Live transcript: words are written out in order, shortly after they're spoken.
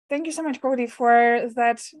Thank you so much, Cody, for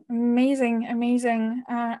that amazing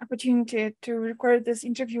opportunity to record this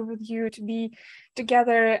interview with you, to be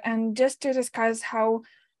together and just to discuss how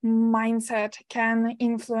mindset can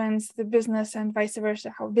influence the business and vice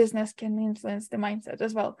versa, how business can influence the mindset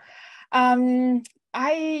as well.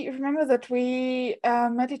 I remember that we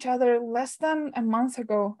met each other less than a month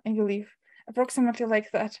ago, I believe, approximately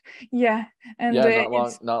like that. Yeah, and Yeah,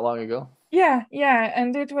 it's not long ago. yeah,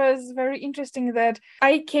 and it was very interesting that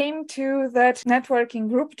I came to that networking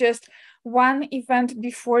group just one event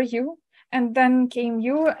before you, and then came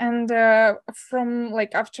you, and from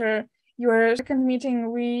like after your second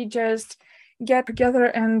meeting, we just get together,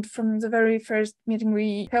 and from the very first meeting,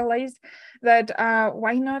 we realized that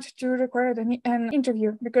why not to record an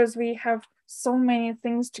interview, because we have so many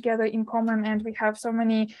things together in common, and we have so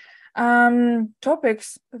many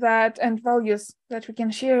topics that and values that we can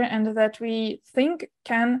share and that we think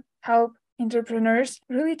can help entrepreneurs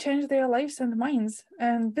really change their lives and minds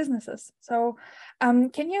and businesses. So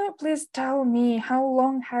can you please tell me, how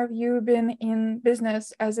long have you been in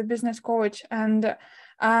business as a business coach, and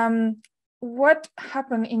um, what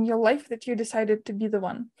happened in your life that you decided to be the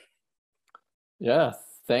one? Yeah,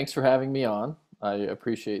 thanks for having me on. I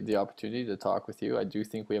appreciate the opportunity to talk with you. I do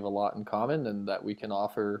think we have a lot in common and that we can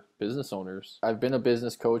offer business owners. I've been a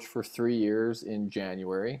business coach for 3 years in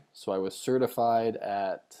January. So I was certified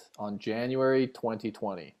at on January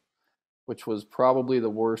 2020, which was probably the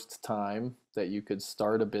worst time that you could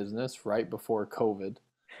start a business right before COVID.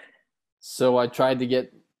 So I tried to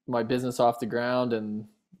get my business off the ground and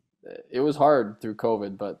it was hard through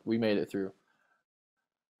COVID, but we made it through.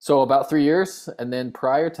 So about 3 years, and then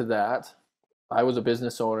prior to that, I was a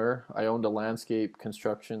business owner. I owned a landscape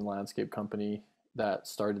company that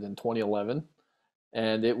started in 2011,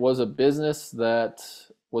 and it was a business that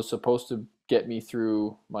was supposed to get me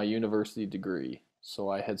through my university degree. So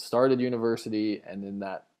I had started university, and in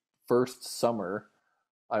that first summer,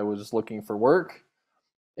 I was looking for work,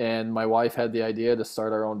 and my wife had the idea to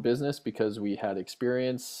start our own business because we had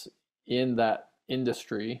experience in that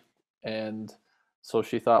industry, and so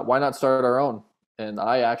she thought, why not start our own? And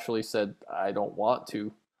I actually said, I don't want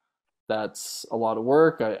to. That's a lot of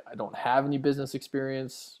work. I don't have any business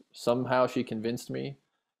experience. Somehow she convinced me,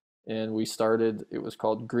 and we started. It was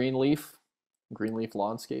called Greenleaf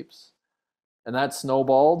Lawnscapes, and that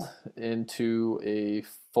snowballed into a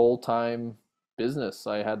full-time business.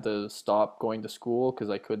 I had to stop going to school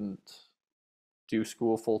because I couldn't do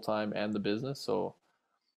school full-time and the business. So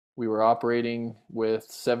we were operating with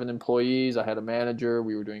 7 employees. I had a manager.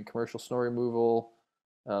 We were doing commercial snow removal,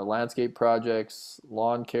 landscape projects,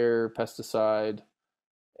 lawn care, pesticide,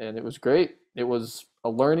 and it was great. It was a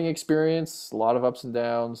learning experience, a lot of ups and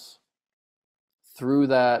downs. Through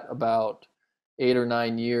that, about 8 or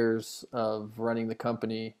 9 years of running the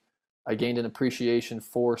company, I gained an appreciation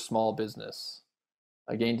for small business.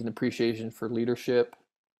 I gained an appreciation for leadership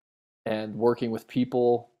and working with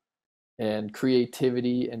people and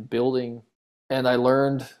creativity and building. And I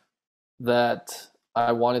learned that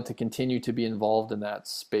I wanted to continue to be involved in that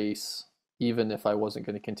space, even if I wasn't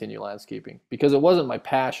going to continue landscaping, because it wasn't my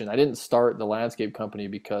passion. I didn't start the landscape company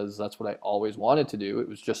because that's what I always wanted to do. It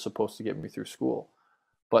was just supposed to get me through school.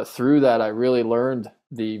 But through that, I really learned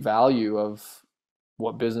the value of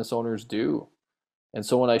what business owners do. And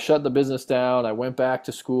so when I shut the business down, I went back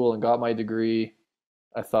to school and got my degree.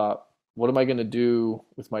 I thought, what am I going to do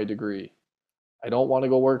with my degree? I don't want to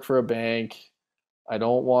go work for a bank. I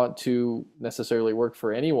don't want to necessarily work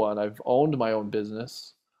for anyone. I've owned my own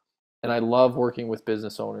business and I love working with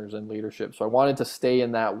business owners and leadership. So I wanted to stay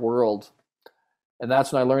in that world. And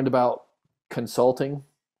that's when I learned about consulting.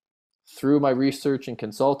 Through my research and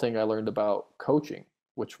consulting, I learned about coaching,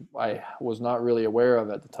 which I was not really aware of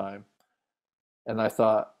at the time. And I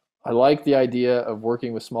thought, I like the idea of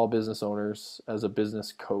working with small business owners as a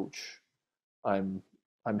business coach. I'm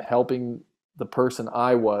I'm helping the person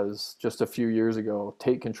I was just a few years ago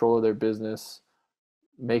take control of their business,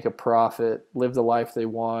 make a profit, live the life they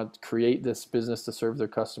want, create this business to serve their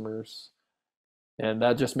customers. And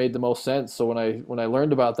that just made the most sense. So when I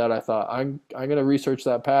learned about that, I thought I'm going to research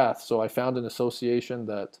that path. So I found an association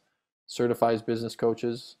that certifies business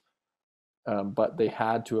coaches, but they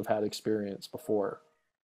had to have had experience before.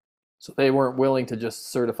 So they weren't willing to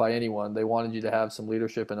just certify anyone. They wanted you to have some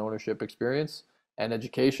leadership and ownership experience and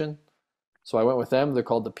education. So I went with them. They're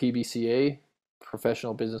called the PBCA,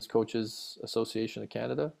 Professional Business Coaches Association of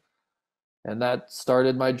Canada. And that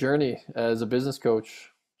started my journey as a business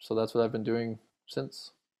coach. So that's what I've been doing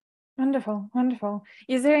since. Wonderful, wonderful.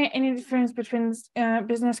 Is there any difference between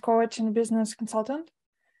business coach and business consultant?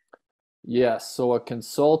 Yes. So a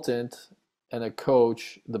consultant and a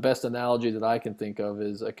coach, the best analogy that I can think of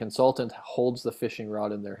is a consultant holds the fishing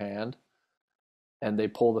rod in their hand and they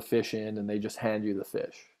pull the fish in and they just hand you the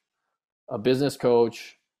fish. A business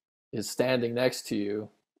coach is standing next to you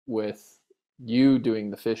with you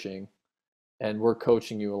doing the fishing, and we're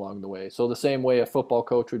coaching you along the way. So the same way a football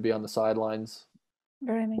coach would be on the sidelines,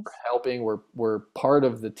 Very nice. we're helping, we're part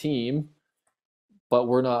of the team, but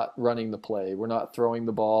we're not running the play. We're not throwing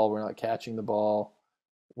the ball, we're not catching the ball.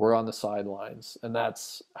 We're on the sidelines. And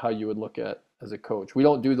that's how you would look at as a coach. We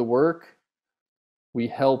don't do the work. We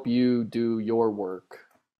help you do your work.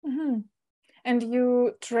 Mm-hmm. And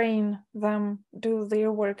you train them do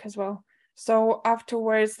their work as well. So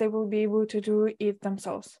afterwards, they will be able to do it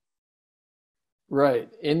themselves. Right.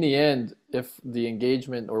 In the end, if the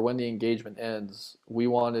engagement or when the engagement ends, we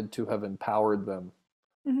wanted to have empowered them.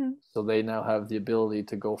 Mm-hmm. So they now have the ability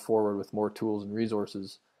to go forward with more tools and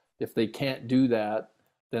resources. If they can't do that,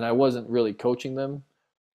 then I wasn't really coaching them.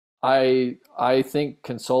 I think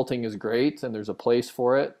consulting is great and there's a place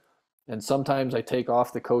for it. And sometimes I take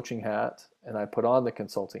off the coaching hat and I put on the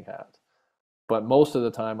consulting hat. But most of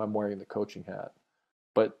the time I'm wearing the coaching hat.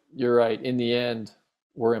 But you're right, in the end,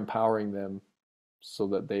 we're empowering them so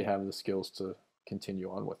that they have the skills to continue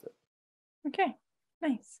on with it. Okay,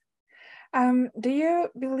 nice. Do you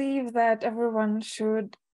believe that everyone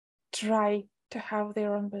should try to have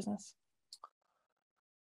their own business?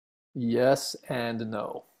 Yes and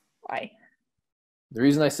no. Why? The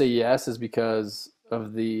reason I say yes is because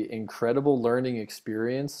of the incredible learning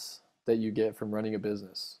experience that you get from running a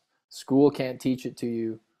business. School can't teach it to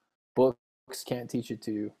you, books can't teach it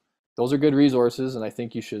to you. Those are good resources, and I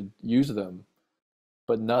think you should use them,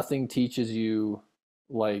 but nothing teaches you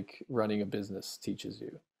like running a business teaches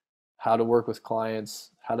you. How to work with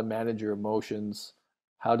clients, how to manage your emotions,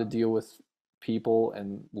 how to deal with people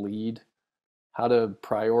and lead, how to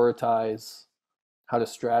prioritize, how to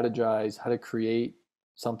strategize, how to create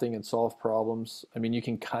something and solve problems. I mean, you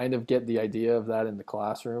can kind of get the idea of that in the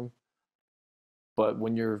classroom, but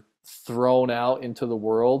when you're thrown out into the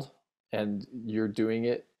world and you're doing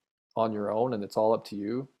it on your own and it's all up to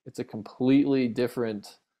you, it's a completely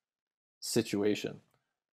different situation.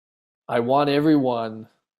 I want everyone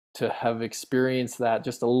to have experienced that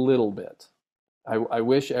just a little bit. I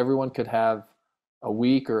wish everyone could have a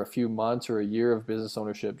week or a few months or a year of business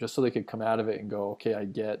ownership just so they could come out of it and go, okay, I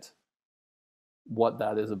get what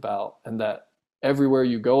that is about. And that everywhere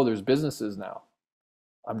you go, there's businesses now.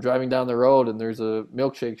 I'm driving down the road and there's a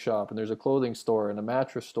milkshake shop and there's a clothing store and a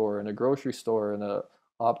mattress store and a grocery store and a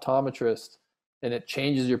optometrist, and it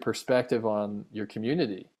changes your perspective on your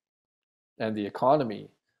community and the economy.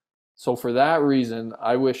 So for that reason,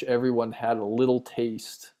 I wish everyone had a little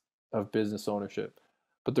taste of business ownership.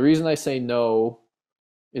 But the reason I say no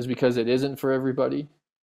is because it isn't for everybody.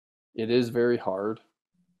 It is very hard,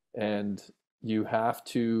 and you have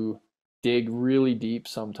to dig really deep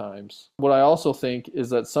sometimes. What I also think is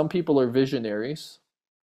that some people are visionaries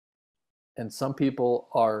and some people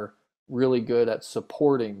are really good at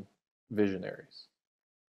supporting visionaries.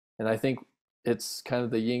 And I think it's kind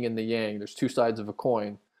of the yin and the yang. There's two sides of a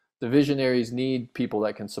coin. The visionaries need people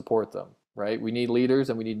that can support them, right? We need leaders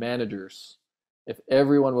and we need managers. If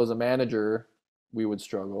everyone was a manager, we would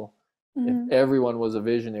struggle. Mm-hmm. If everyone was a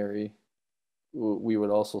visionary, we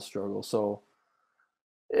would also struggle. So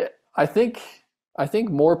I think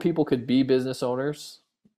more people could be business owners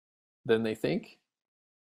than they think,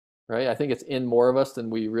 right? I think it's in more of us than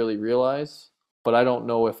we really realize, but I don't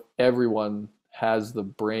know if everyone has the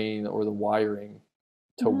brain or the wiring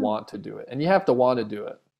to Mm-hmm. want to do it. And you have to want to do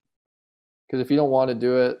it. Because if you don't want to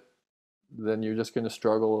do it, then you're just going to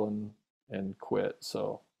struggle and quit.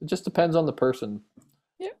 So it just depends on the person.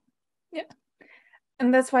 Yeah, yeah.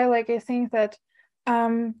 And that's why, like, I think that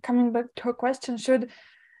coming back to a question, should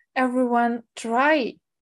everyone try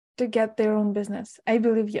to get their own business? I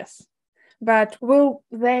believe yes. But will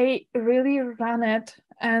they really run it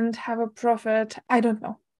and have a profit? I don't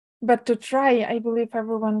know. But to try, I believe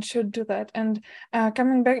everyone should do that. And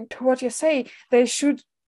coming back to what you say, they should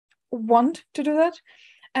want to do that.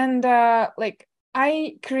 And like,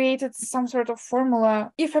 I created some sort of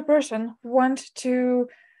formula. If a person wants to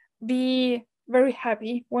be very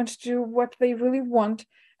happy, want to do what they really want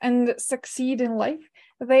and succeed in life,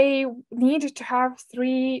 they need to have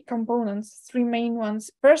three components, three main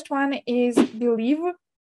ones. First one is believe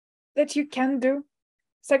that you can do.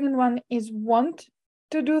 Second one is want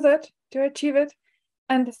to do that, to achieve it.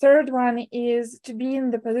 And the third one is to be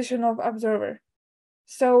in the position of observer.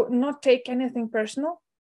 So not take anything personal,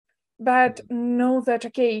 but know that,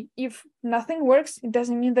 okay, if nothing works, it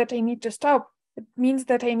doesn't mean that I need to stop. It means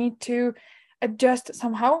that I need to adjust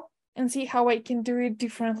somehow and see how I can do it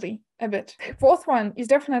differently a bit. Fourth one is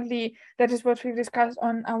definitely, that is what we've discussed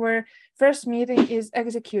on our first meeting, is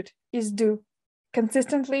execute, is do.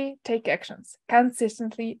 Consistently take actions.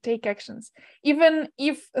 Consistently take actions. Even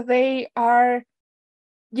if they are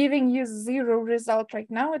giving you zero result right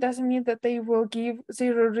now, it doesn't mean that they will give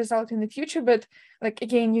zero result in the future. But like,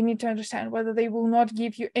 again, you need to understand whether they will not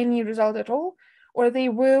give you any result at all, or they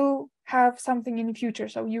will have something in the future.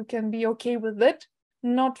 So you can be okay with it,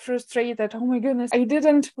 not frustrated that, oh my goodness, I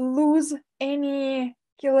didn't lose any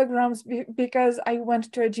kilograms because I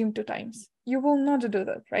went to a gym 2 times. You will not do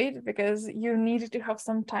that, right? Because you need to have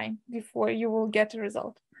some time before you will get a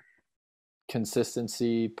result.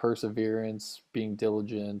 Consistency, perseverance, being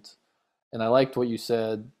diligent. And I liked what you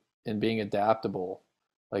said in being adaptable,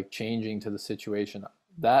 like changing to the situation.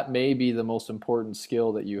 That may be the most important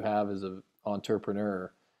skill that you have as an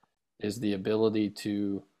entrepreneur, is the ability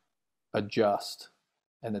to adjust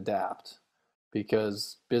and adapt,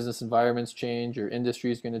 because business environments change, your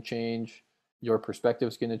industry is going to change, your perspective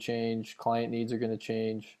is going to change, client needs are going to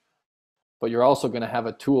change, but you're also going to have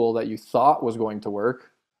a tool that you thought was going to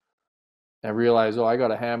work and realize, oh, I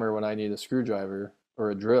got a hammer when I need a screwdriver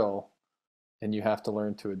or a drill, and you have to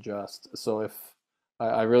learn to adjust. So if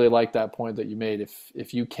I really like that point that you made,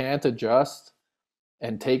 if you can't adjust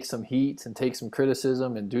and take some heat and take some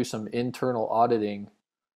criticism and do some internal auditing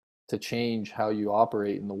to change how you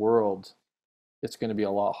operate in the world, it's going to be a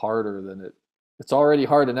lot harder than it's already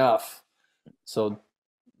hard enough. So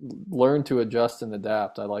learn to adjust and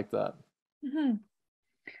adapt. I like that. Mm-hmm.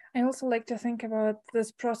 I also like to think about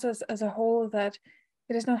this process as a whole, that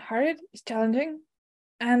it is not hard, it's challenging,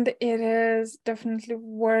 and it is definitely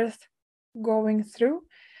worth going through,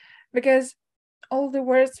 because all the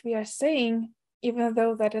words we are saying, even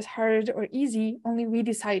though that is hard or easy, only we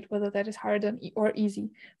decide whether that is hard or easy.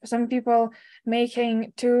 For some people,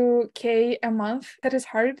 making 2K a month, that is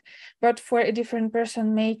hard, but for a different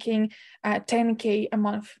person, making 10K a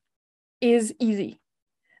month is easy,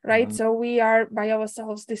 right? Mm-hmm. So we are by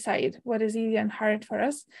ourselves decide what is easy and hard for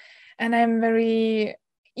us. And I'm very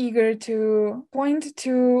eager to point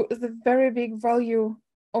to the very big value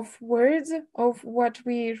of words, of what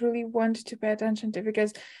we really want to pay attention to,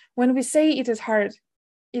 because when we say it is hard,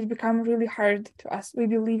 it becomes really hard to us. We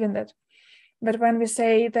believe in that. But when we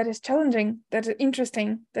say that is challenging, that is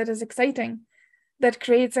interesting, that is exciting, that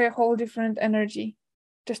creates a whole different energy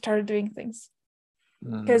to start doing things.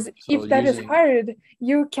 Because So if that is using hard,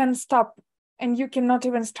 you can stop and you cannot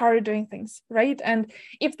even start doing things, right? And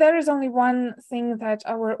if there is only one thing that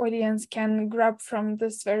our audience can grab from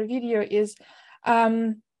this very video, is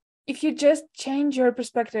if you just change your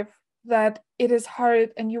perspective that it is hard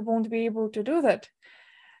and you won't be able to do that,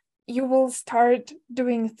 you will start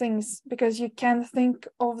doing things, because you can think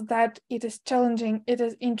of that it is challenging, it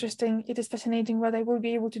is interesting, it is fascinating, whether I will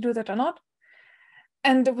be able to do that or not.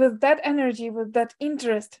 And with that energy, with that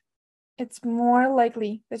interest, it's more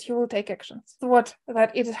likely that you will take actions. What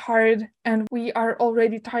that it is hard and we are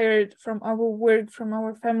already tired from our work, from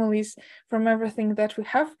our families, from everything that we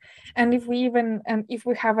have. And if we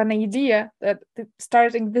have an idea that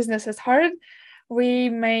starting business is hard, we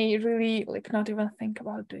may really not even think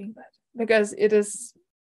about doing that, because it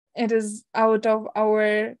is out of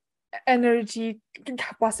our energy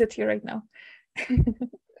capacity right now.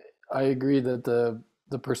 I agree that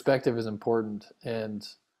the perspective is important, and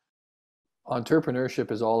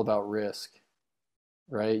entrepreneurship is all about risk,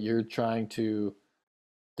 right? You're trying to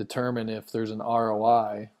determine if there's an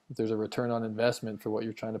ROI, if there's a return on investment for what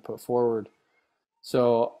you're trying to put forward.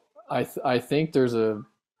 So I think there's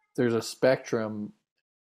a spectrum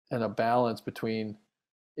and a balance between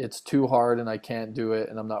it's too hard and I can't do it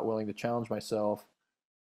and I'm not willing to challenge myself,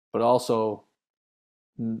 but also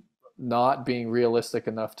not being realistic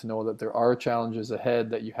enough to know that there are challenges ahead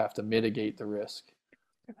that you have to mitigate the risk.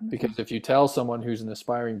 Because if you tell someone who's an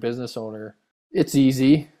aspiring business owner, it's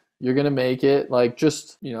easy, you're going to make it, like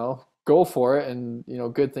just, go for it and,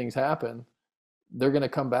 good things happen. They're going to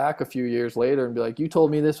come back a few years later and be like, you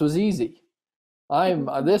told me this was easy.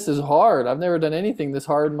 This is hard. I've never done anything this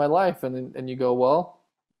hard in my life. And you go, well,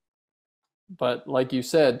 but like you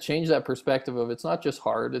said, change that perspective of it's not just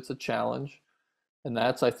hard, it's a challenge. And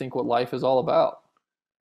that's, I think, what life is all about.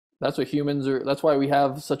 That's what humans are. That's why we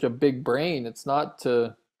have such a big brain. It's not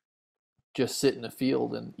to just sit in a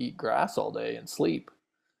field and eat grass all day and sleep.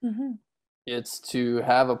 Mm-hmm. It's to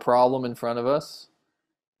have a problem in front of us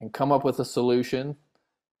and come up with a solution.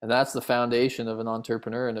 And that's the foundation of an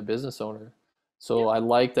entrepreneur and a business owner. So I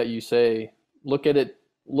like that you say, look at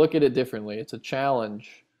it differently. It's a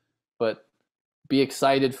challenge, but be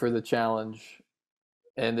excited for the challenge,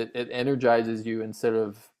 and it energizes you instead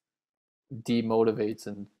of demotivates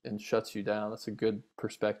and shuts you down. That's a good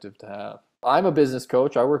perspective to have. I'm a business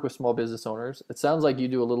coach. I work with small business owners. It sounds like you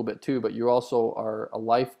do a little bit too, but you also are a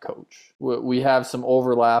life coach. We have some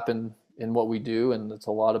overlap in what we do, and it's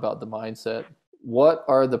a lot about the mindset. What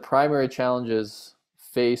are the primary challenges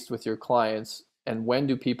faced with your clients, and when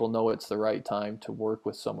do people know it's the right time to work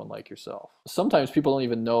with someone like yourself? Sometimes people don't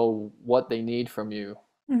even know what they need from you,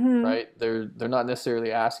 right? They're not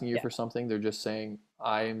necessarily asking you for something. They're just saying,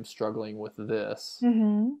 I'm struggling with this.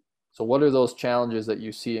 So what are those challenges that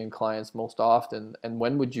you see in clients most often? And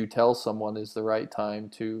when would you tell someone is the right time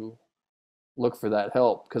to look for that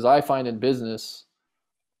help? Because I find in business,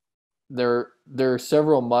 they're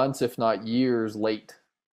several months, if not years, late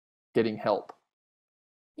getting help.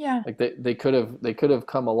 Yeah. Like they could have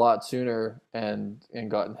come a lot sooner and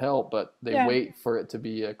gotten help, but they wait for it to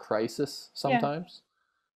be a crisis sometimes.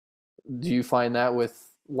 Do you find that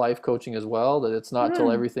with life coaching as well, that it's not till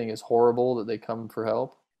everything is horrible that they come for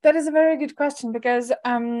help? That is a very good question, because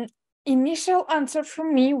initial answer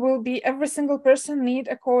from me will be every single person need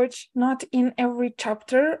a coach, not in every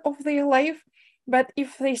chapter of their life, but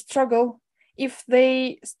if they struggle, if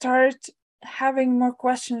they start having more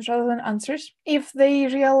questions rather than answers, if they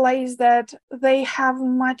realize that they have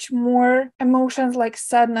much more emotions like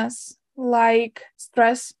sadness, like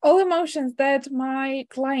stress, all emotions that my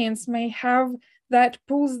clients may have that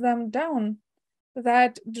pulls them down,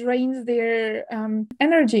 that drains their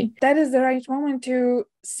energy, that is the right moment to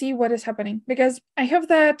see what is happening. Because I have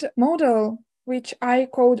that model, which I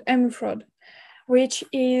called EMFROD, which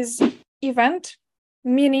is event,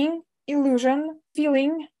 meaning, illusion,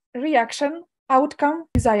 feeling, reaction, outcome,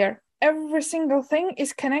 desire. Every single thing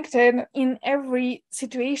is connected in every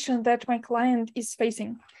situation that my client is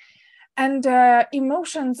facing. And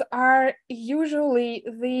emotions are usually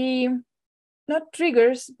the, not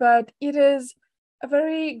triggers, but it is a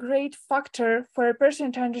very great factor for a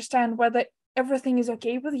person to understand whether everything is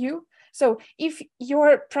okay with you. So if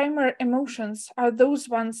your primary emotions are those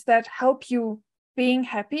ones that help you being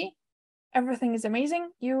happy, everything is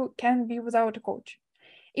amazing, you can be without a coach.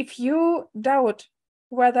 If you doubt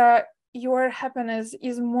whether your happiness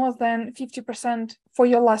is more than 50% for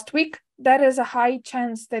your last week, that is a high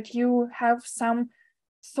chance that you have some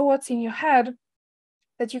thoughts in your head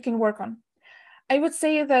that you can work on. I would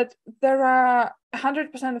say that there are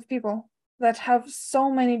 100% of people that have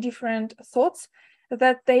so many different thoughts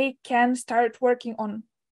that they can start working on.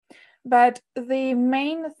 But the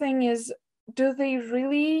main thing is, do they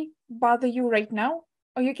really bother you right now?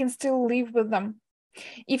 Or you can still live with them?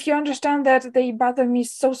 If you understand that they bother me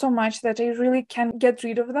so much that I really can't get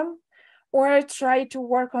rid of them, or try to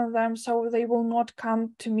work on them so they will not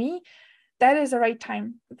come to me, that is the right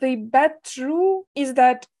time. The bad truth is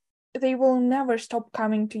that they will never stop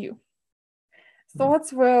coming to you.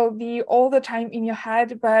 Thoughts will be all the time in your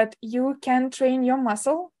head, but you can train your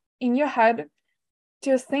muscle in your head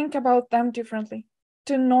to think about them differently,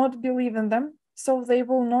 to not believe in them, so they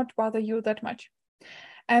will not bother you that much.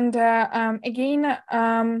 And again,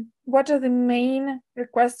 what are the main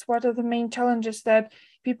requests? What are the main challenges that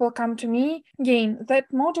people come to me? Again, that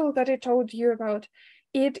model that I told you about,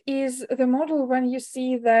 it is the model when you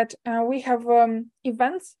see that we have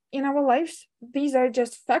events in our lives. These are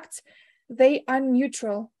just facts. They are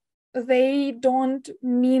neutral. They don't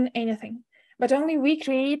mean anything, but only we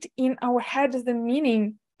create in our head the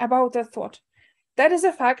meaning about that thought. That is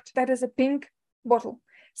a fact. That is a pink bottle.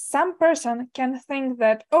 Some person can think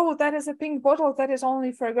that, oh, that is a pink bottle that is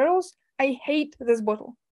only for girls. I hate this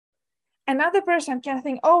bottle. Another person can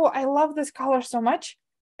think, oh, I love this color so much.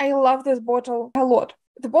 I love this bottle a lot.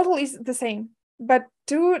 The bottle is the same, but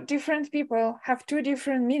two different people have two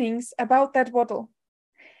different meanings about that bottle.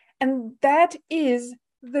 And that is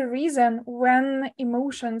the reason when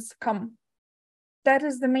emotions come. That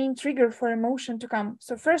is the main trigger for emotion to come.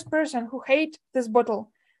 So first person who hates this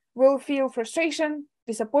bottle will feel frustration,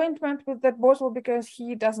 disappointment with that bottle because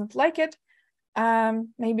he doesn't like it,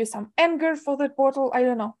 maybe some anger for that bottle, I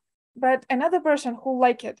don't know. But another person who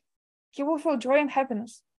like it, he will feel joy and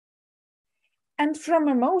happiness. And from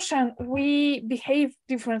emotion, we behave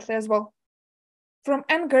differently as well. From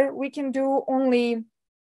anger, we can do only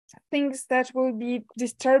things that will be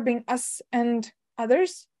disturbing us and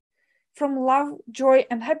others. From love, joy,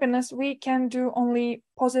 and happiness, we can do only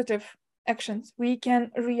positive actions. We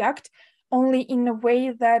can react only in a way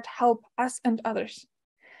that help us and others.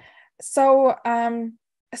 So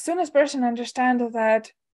as soon as person understand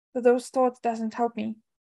that those thoughts doesn't help me,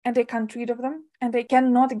 and they can't rid of them, and they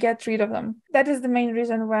cannot get rid of them, that is the main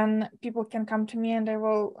reason when people can come to me and I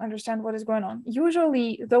will understand what is going on.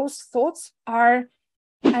 Usually those thoughts are,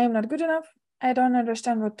 I am not good enough, I don't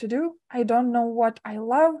understand what to do. I don't know what I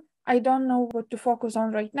love. I don't know what to focus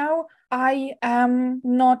on right now. I am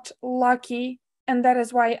not lucky. And that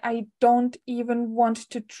is why I don't even want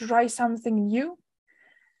to try something new.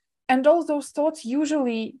 And all those thoughts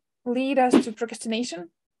usually lead us to procrastination,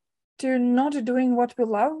 to not doing what we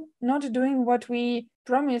love, not doing what we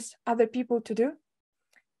promise other people to do.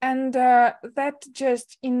 And that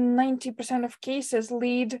just in 90% of cases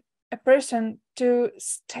lead a person to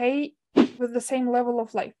stay with the same level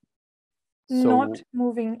of life, not So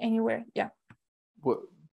moving anywhere. Yeah. what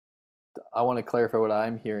I want to clarify what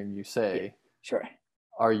I'm hearing you Yeah, say. sure.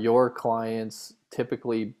 Are your clients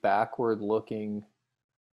typically backward looking,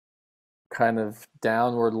 kind of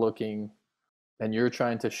downward looking, and you're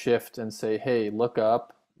trying to shift and say, hey, look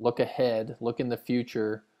up, look ahead, look in the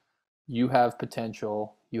future. You have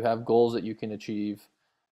potential, you have goals that you can achieve,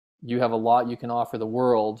 you have a lot you can offer the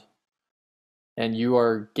world, and you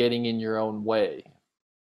are getting in your own way.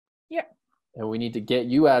 Yeah, And we need to get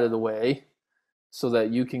you out of the way so that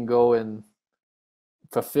you can go and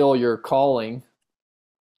fulfill your calling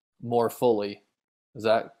more fully. Is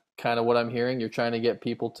that kind of what I'm hearing? You're trying to get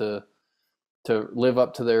people to live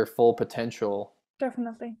up to their full potential.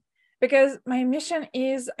 definitely. Because my mission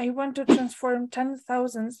is I want to transform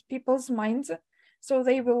 10,000 people's minds so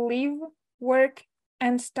they will live, work,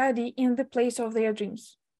 and study in the place of their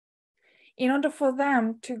dreams. In order for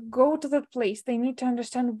them to go to that place, they need to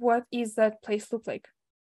understand what is that place look like.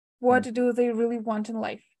 What do they really want in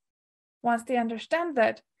life? Once they understand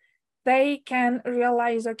that, they can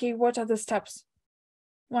realize, okay, what are the steps?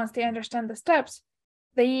 Once they understand the steps,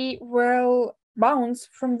 they will bounce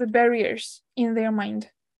from the barriers in their mind.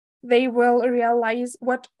 They will realize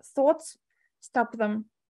what thoughts stop them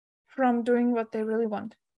from doing what they really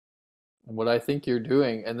want. And what I think you're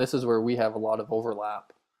doing, and this is where we have a lot of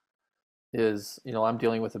overlap, is, I'm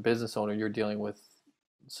dealing with a business owner, you're dealing with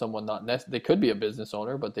someone not they could be a business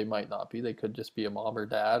owner, but they might not be. They could just be a mom or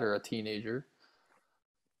dad or a teenager.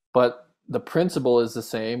 But the principle is the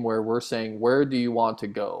same, where we're saying, where do you want to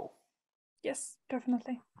go? Yes,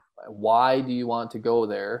 definitely. Why do you want to go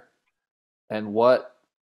there? And what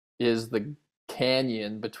is the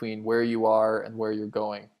canyon between where you are and where you're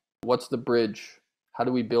going? What's the bridge? How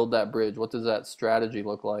do we build that bridge? What does that strategy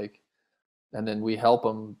look like? And then we help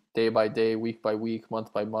them day by day, week by week,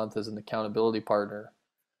 month by month as an accountability partner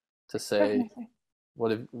to say, Definitely.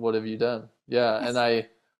 what have you done? Yeah, and Yes.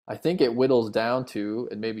 I think it whittles down to,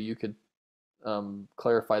 and maybe you could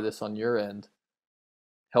clarify this on your end,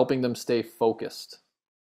 helping them stay focused.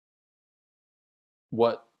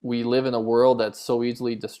 What we live in a world that's so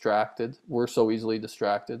easily distracted. We're so easily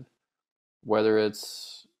distracted, whether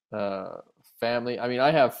it's family. I mean,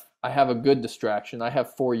 I have a good distraction. I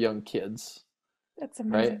have 4 young kids, That's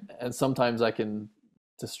right? amazing. And sometimes I can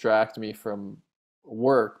distract me from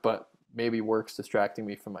work, but maybe work's distracting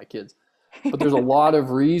me from my kids. But there's a lot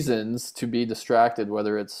of reasons to be distracted,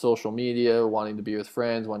 whether it's social media, wanting to be with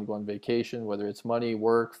friends, wanting to go on vacation, whether it's money,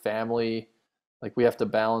 work, family. Like, we have to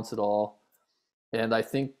balance it all. And I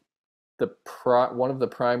think one of the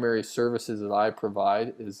primary services that I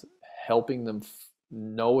provide is helping them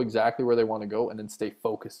know exactly where they want to go and then stay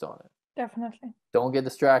focused on it. Definitely. Don't get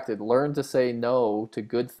distracted. Learn to say no to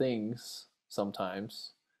good things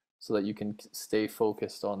sometimes so that you can stay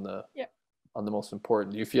focused on the Yeah. most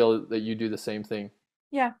important. Do you feel that you do the same thing?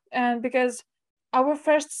 Yeah. And because our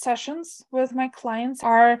first sessions with my clients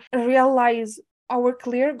are realize our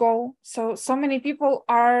clear goal. So many people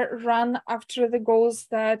are run after the goals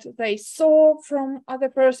that they saw from other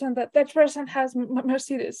person, that person has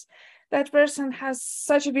Mercedes, that person has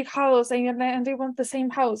such a big house, and they want the same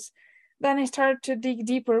house. Then I start to dig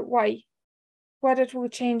deeper. Why? What it will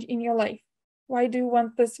change in your life? Why do you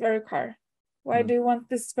want this very car? Why Mm. do you want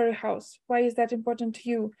this very house? Why is that important to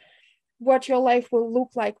you? What your life will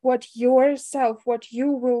look like, what you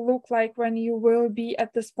will look like when you will be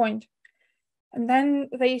at this point. And then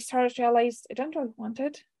they start to realize, I don't really want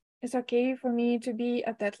it. It's okay for me to be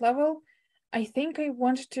at that level. I think I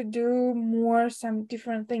want to do some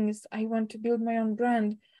different things. I want to build my own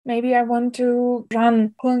brand. Maybe I want to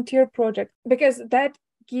run volunteer project, because that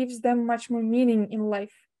gives them much more meaning in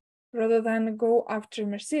life rather than go after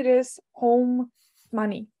Mercedes, home,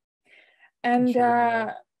 money. And Sure,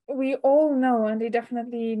 yeah. we all know, and I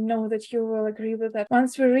definitely know that you will agree with that,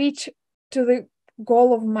 once we reach to the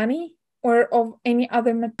goal of money or of any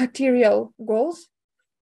other material goals,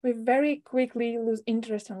 we very quickly lose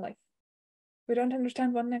interest in life. We don't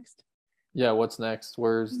understand what next. Yeah, what's next?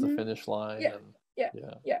 Where's the Mm-hmm. finish line? Yeah, And yeah,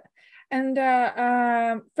 yeah. yeah.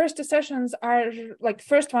 And first two sessions are like,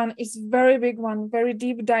 first one is very big one, very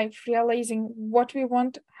deep dive, realizing what we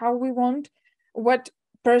want, how we want, what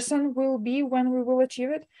person will be when we will achieve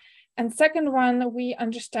it. And second one, we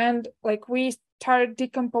understand, like we start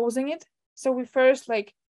decomposing it. So we first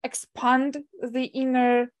like expand the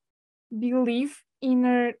inner belief,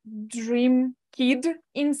 inner dream kid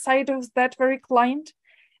inside of that very client.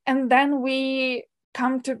 And then we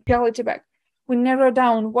come to reality back. We narrow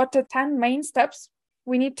down what the 10 main steps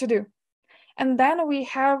we need to do. And then we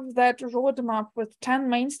have that roadmap with 10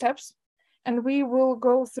 main steps, and we will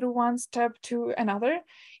go through one step to another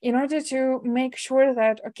in order to make sure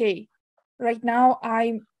that, okay, right now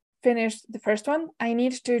I finished the first one. I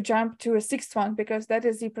need to jump to a sixth one because that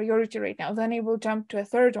is the priority right now. Then I will jump to a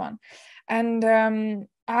third one. And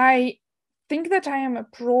I think that I am a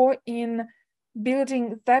pro in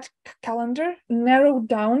building that calendar narrowed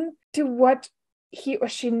down to what he or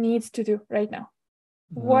she needs to do right now.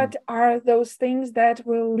 What are those things that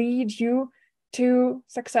will lead you to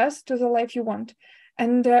success, to the life you want?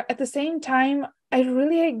 And at the same time, I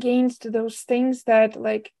really against those things that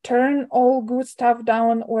like turn all good stuff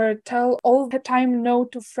down or tell all the time no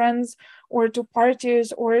to friends or to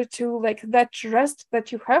parties or to like that rest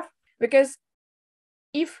that you have. Because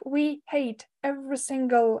if we hate every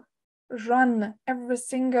single run, every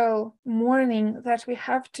single morning that we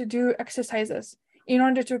have to do exercises in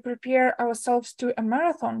order to prepare ourselves to a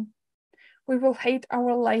marathon, we will hate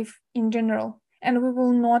our life in general and we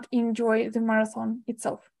will not enjoy the marathon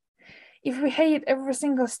itself. If we hate every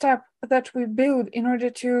single step that we build in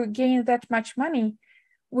order to gain that much money,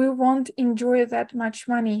 we won't enjoy that much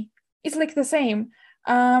money. It's like the same.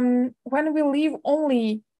 When we live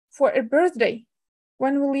only for a birthday,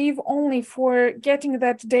 when we live only for getting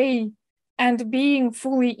that day and being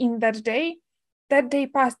fully in that day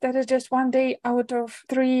passed, that is just one day out of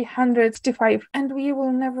 365, and we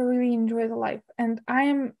will never really enjoy the life. And I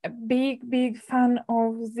am a big, big fan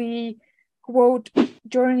of the quote,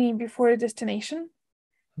 journey before a destination.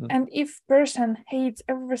 And if person hates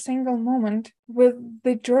every single moment with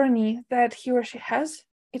the journey that he or she has,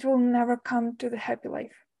 it will never come to the happy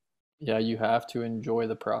life. Yeah, you have to enjoy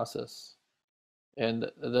the process. And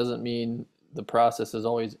it doesn't mean the process is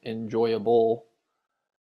always enjoyable,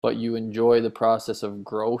 but you enjoy the process of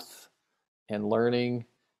growth and learning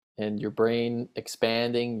and your brain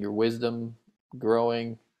expanding, your wisdom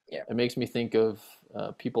growing. Yeah. It makes me think of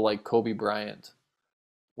people like Kobe Bryant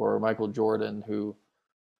or Michael Jordan, who,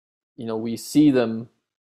 you know, we see them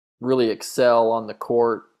really excel on the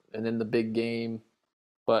court and in the big game,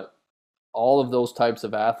 but all of those types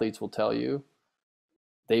of athletes will tell you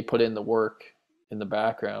they put in the work in the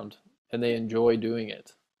background and they enjoy doing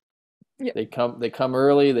it. Yeah. They come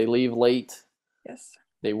early, they leave late. Yes.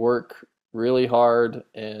 They work really hard,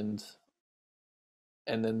 and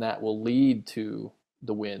then that will lead to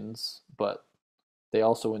the wins, but they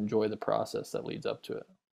also enjoy the process that leads up to it.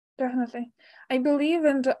 Definitely. I believe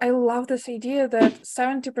and I love this idea that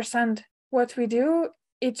 70% what we do,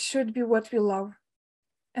 it should be what we love.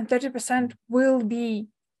 And 30% will be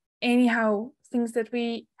anyhow things that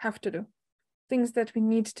we have to do, things that we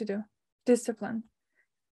need to do, discipline.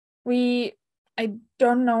 I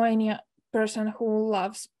don't know any person who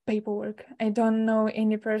loves paperwork. I don't know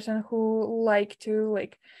any person who like to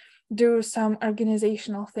do some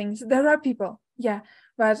organizational things. There are people, yeah,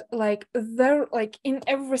 but like they're like in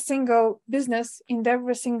every single business, in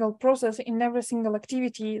every single process, in every single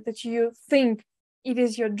activity that you think it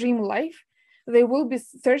is your dream life, there will be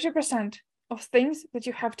 30% of things that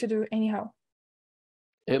you have to do anyhow.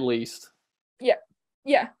 At least.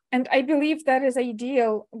 Yeah. And I believe that is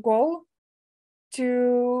ideal goal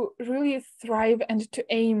to really thrive and to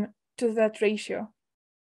aim to that ratio.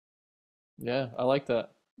 Yeah, I like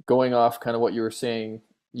that. Going off kind of what you were saying,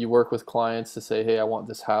 you work with clients to say, hey, I want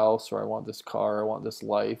this house, or I want this car, or I want this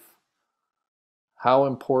life. How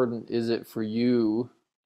important is it for you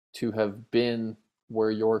to have been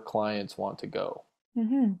where your clients want to go?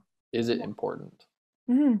 Mm-hmm. Is it important?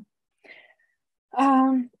 Mm-hmm.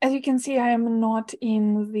 As you can see, I am not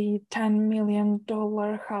in the $10 million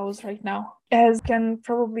house right now. As you can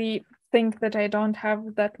probably think that I don't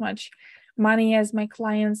have that much money as my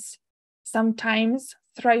clients sometimes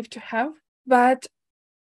thrive to have. But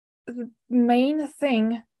the main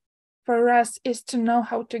thing for us is to know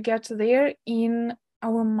how to get there in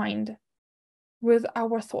our mind, with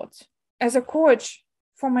our thoughts. As a coach,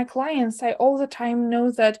 for my clients, I all the time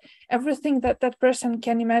know that everything that that person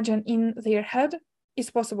can imagine in their head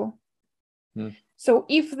is possible. So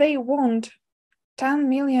if they want 10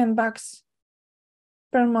 million bucks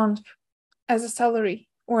per month as a salary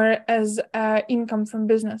or as income from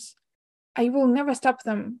business, I will never stop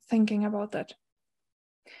them thinking about that.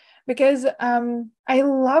 Because I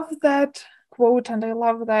love that quote and I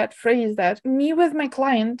love that phrase that me with my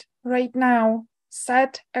client right now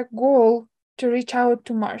set a goal to reach out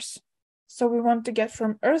to Mars. So we want to get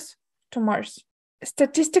from Earth to Mars.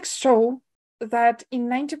 Statistics show that in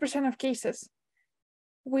 90% of cases,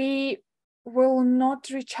 we will not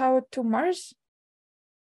reach out to Mars,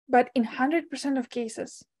 but in 100% of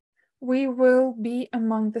cases, we will be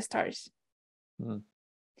among the stars.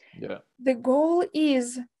 Yeah. The goal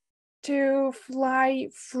is to fly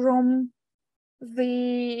from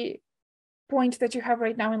the point that you have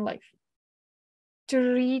right now in life, to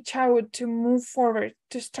reach out, to move forward,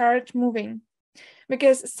 to start moving.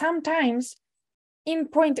 Because sometimes in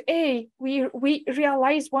point A, we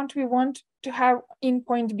realize what we want to have in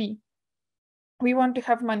point B. We want to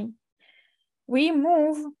have money. We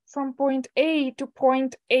move from point A to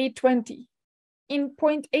point A20. In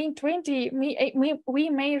point A20, we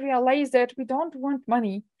may realize that we don't want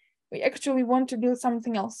money. We actually want to build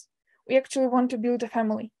something else. We actually want to build a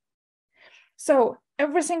family. So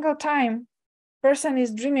every single time person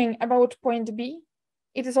is dreaming about point B,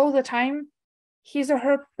 it is all the time his or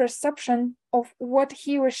her perception of what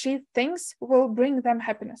he or she thinks will bring them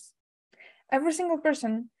happiness. Every single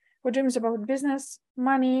person who dreams about business,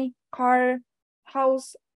 money, car,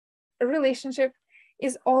 house, a relationship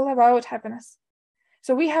is all about happiness.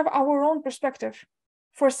 So we have our own perspective.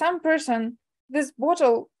 For some person, this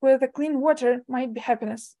bottle with the clean water might be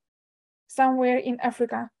happiness. Somewhere in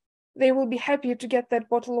Africa, they will be happy to get that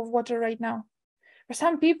bottle of water right now. For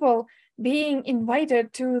some people, being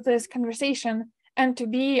invited to this conversation and to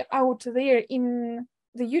be out there in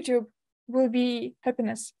the YouTube will be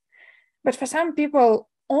happiness. But for some people,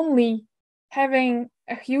 only having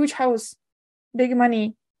a huge house, big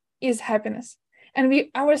money is happiness. And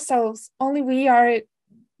we ourselves, only we are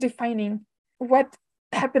defining what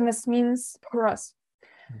happiness means for us.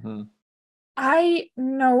 Mm-hmm. I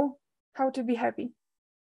know how to be happy.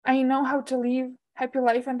 I know how to live happy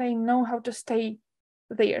life, and I know how to stay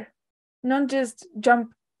there. Not just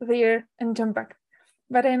jump there and jump back,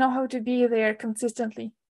 but I know how to be there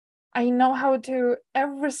consistently. I know how to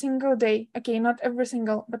every single day, okay, not every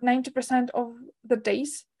single, but 90% of the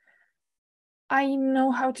days, I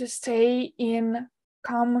know how to stay in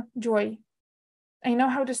calm joy. I know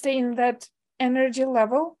how to stay in that energy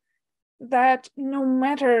level that no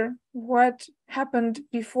matter what happened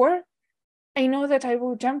before, I know that I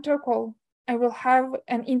will jump to a call, I will have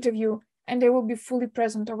an interview, and I will be fully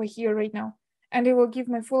present over here right now. And I will give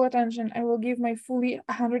my full attention. I will give my fully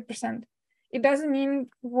 100%. It doesn't mean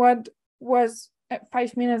what was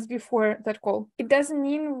 5 minutes before that call. It doesn't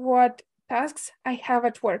mean what tasks I have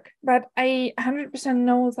at work, but I 100%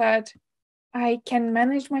 know that I can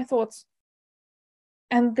manage my thoughts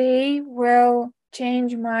and they will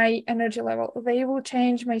change my energy level. They will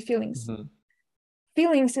change my feelings. Mm-hmm.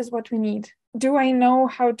 Feelings is what we need. Do I know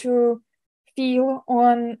how to feel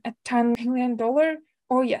on a $10 million?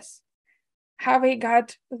 Oh, yes. Have I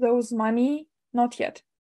got those money? Not yet.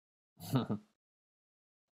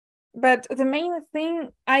 But the main thing,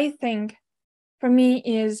 I think, for me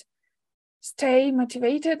is stay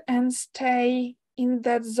motivated and stay in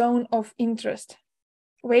that zone of interest.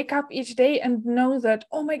 Wake up each day and know that,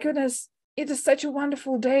 oh my goodness, it is such a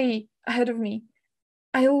wonderful day ahead of me.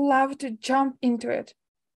 I love to jump into it.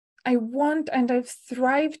 I want and I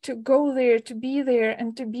thrive to go there, to be there,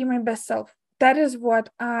 and to be my best self. That is what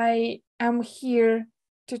I am here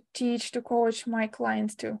to teach, to coach my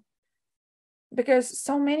clients to. Because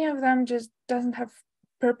so many of them just doesn't have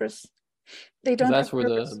purpose. They don't That's have where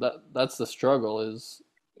purpose. that's the struggle is.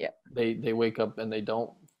 Yeah. They wake up and they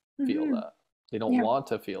don't feel Mm-hmm. that. They don't Yeah. want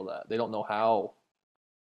to feel that. They don't know how.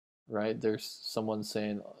 Right? There's someone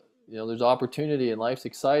saying, there's opportunity and life's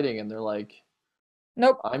exciting, and they're like,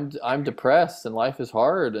 Nope. I'm depressed and life is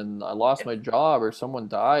hard and I lost Yes. my job or someone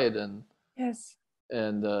died Yes.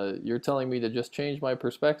 and you're telling me to just change my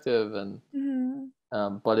perspective and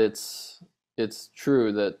Mm-hmm. but it's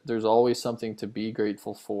true that there's always something to be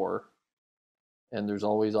grateful for and there's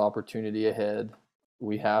always opportunity ahead.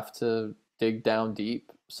 We have to dig down deep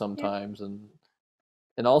Yeah. sometimes and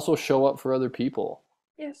also show up for other people.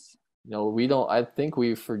 Yes. We don't I think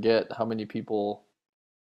we forget how many people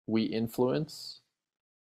we influence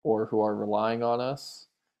or who are relying on us,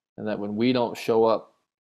 and that when we don't show up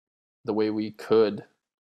the way we could,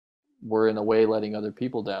 we're in a way letting other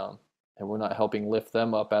people down, and we're not helping lift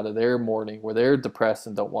them up out of their morning where they're depressed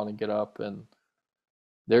and don't want to get up and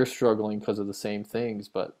they're struggling because of the same things.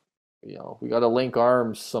 But we got to link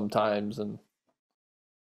arms sometimes and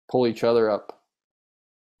pull each other up.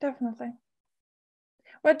 Definitely.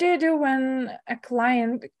 What do you do when a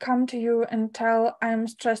client come to you and tell I'm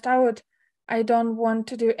stressed out, I don't want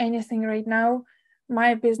to do anything right now.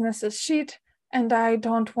 My business is shit and I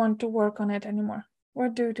don't want to work on it anymore.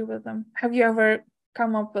 What do you do with them? Have you ever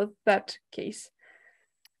come up with that case?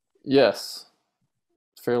 Yes,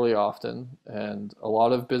 fairly often. And a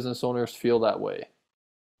lot of business owners feel that way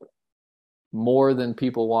more than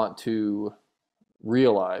people want to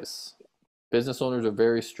realize. Business owners are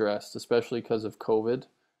very stressed, especially because of COVID.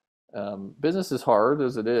 Business is hard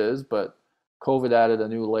as it is, but COVID added a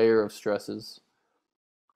new layer of stresses.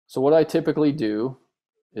 So, what I typically do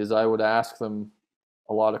is I would ask them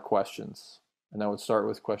a lot of questions. And I would start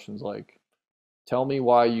with questions like, tell me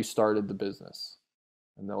why you started the business.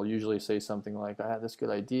 And they'll usually say something like, I had this good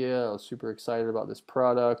idea. I was super excited about this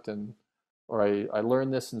product. And, or I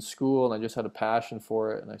learned this in school and I just had a passion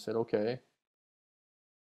for it. And I said, okay,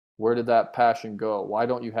 where did that passion go? Why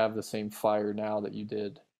don't you have the same fire now that you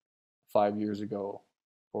did 5 years ago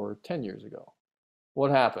or 10 years ago?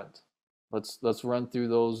 What happened? Let's run through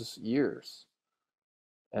those years.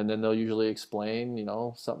 And then they'll usually explain,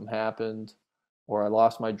 something happened or I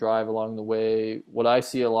lost my drive along the way. What I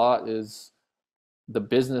see a lot is the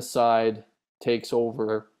business side takes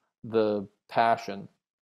over the passion.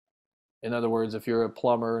 In other words, if you're a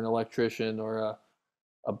plumber, an electrician, or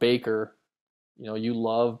a baker, you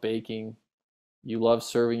love baking, you love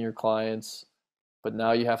serving your clients, but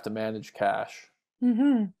now you have to manage cash.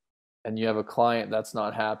 Mm-hmm. And you have a client that's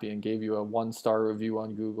not happy and gave you a 1-star review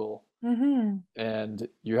on Google. Mm-hmm. And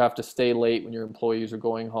you have to stay late when your employees are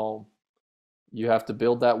going home. You have to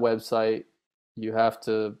build that website. You have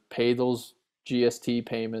to pay those GST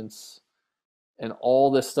payments. And all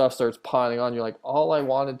this stuff starts piling on. You're like, all I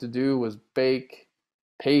wanted to do was bake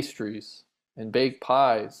pastries and bake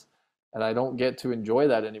pies. And I don't get to enjoy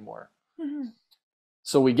that anymore. Mm-hmm.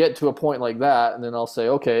 So we get to a point like that, and then I'll say,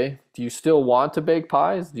 okay, do you still want to bake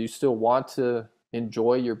pies? Do you still want to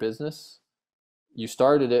enjoy your business? You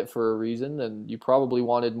started it for a reason, and you probably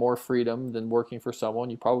wanted more freedom than working for someone.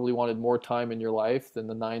 You probably wanted more time in your life than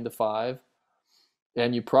the 9 to 5.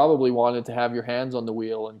 And you probably wanted to have your hands on the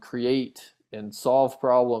wheel and create and solve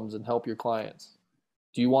problems and help your clients.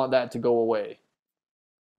 Do you want that to go away?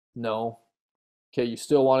 No. Okay, you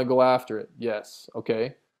still want to go after it? Yes.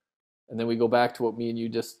 Okay. And then we go back to what me and you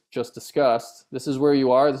just discussed. This is where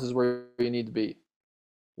you are. This is where you need to be.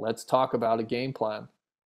 Let's talk about a game plan.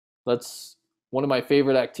 One of my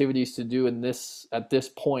favorite activities to do at this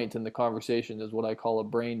point in the conversation is what I call a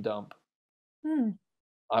brain dump. Mm.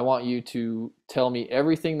 I want you to tell me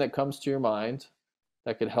everything that comes to your mind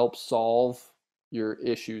that could help solve your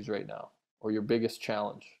issues right now or your biggest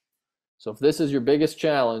challenge. So if this is your biggest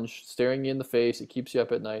challenge, staring you in the face, it keeps you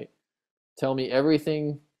up at night, tell me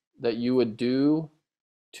everything that you would do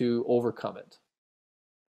to overcome it.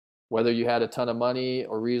 Whether you had a ton of money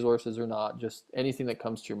or resources or not, just anything that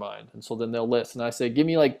comes to your mind. And so then they'll list. And I say, give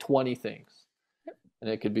me like 20 things. And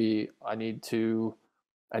it could be, I need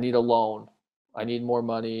a loan. I need more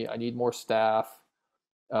money. I need more staff.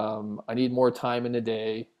 I need more time in the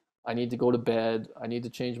day. I need to go to bed. I need to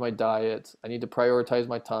change my diet. I need to prioritize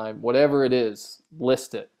my time. Whatever it is,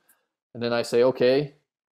 list it. And then I say, okay,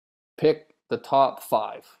 pick the top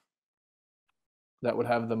 5 that would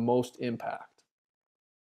have the most impact.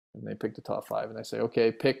 And they pick the top 5. And I say,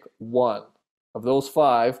 okay, pick one. Of those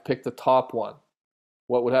 5, pick the top one.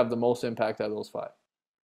 What would have the most impact out of those 5?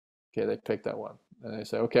 Okay, they pick that one. And I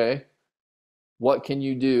say, okay, what can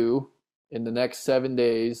you do in the next 7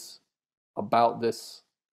 days about this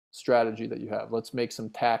strategy that you have? Let's make some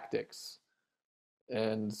tactics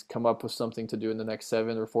and come up with something to do in the next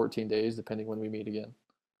 7 or 14 days, depending when we meet again.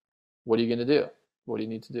 What are you going to do? What do you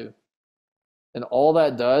need to do? And all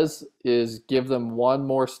that does is give them one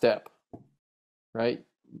more step, right?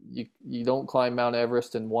 You don't climb Mount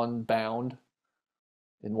Everest in one bound,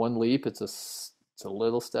 in one leap. It's a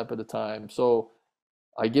little step at a time. So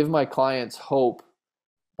I give my clients hope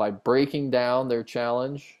by breaking down their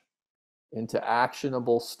challenge into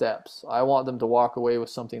actionable steps. I want them to walk away with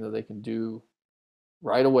something that they can do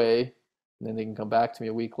right away, and then they can come back to me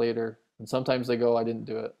a week later. And sometimes they go, I didn't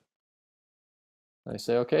do it. And I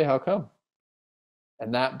say, okay, how come?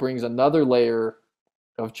 And that brings another layer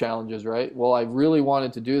of challenges, right? Well, I really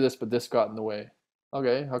wanted to do this, but this got in the way.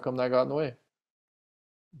 Okay, how come that got in the way?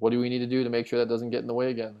 What do we need to do to make sure that doesn't get in the way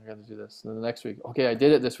again? I got to do this. And then the next week, okay, I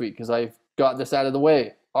did it this week because I got this out of the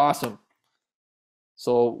way. Awesome.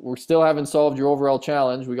 So we still haven't solved your overall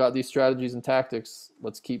challenge. We got these strategies and tactics.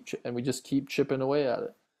 And we just keep chipping away at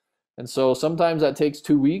it. And so sometimes that takes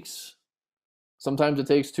 2 weeks. Sometimes it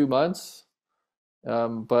takes 2 months.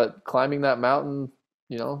 But climbing that mountain,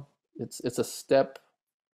 it's a step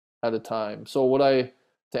at a time. So what I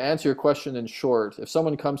To answer your question in short, if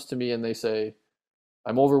someone comes to me and they say,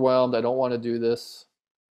 I'm overwhelmed, I don't want to do this,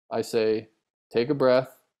 I say, take a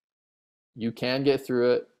breath. You can get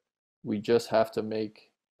through it. We just have to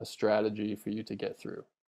make a strategy for you to get through.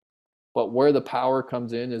 But where the power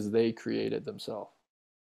comes in is they create it themselves.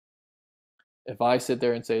 If I sit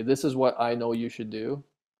there and say, this is what I know you should do,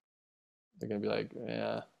 they're going to be like,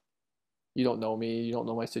 yeah, you don't know me. You don't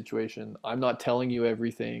know my situation. I'm not telling you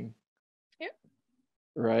everything. Yep.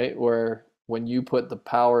 Right? Where when you put the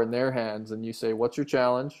power in their hands and you say, what's your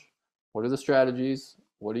challenge? What are the strategies?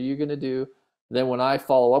 What are you going to do? Then when I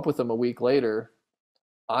follow up with them a week later,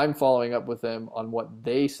 I'm following up with them on what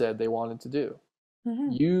they said they wanted to do.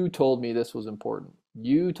 Mm-hmm. You told me this was important.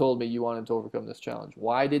 You told me you wanted to overcome this challenge.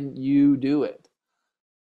 Why didn't you do it?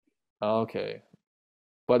 Okay.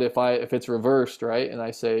 But if it's reversed, right? And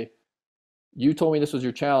I say, you told me this was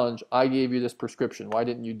your challenge. I gave you this prescription. Why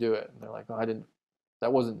didn't you do it? And they're like, oh, I didn't,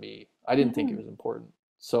 that wasn't me. I didn't think it Mm-hmm. was important.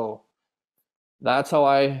 So that's how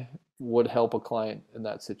I would help a client in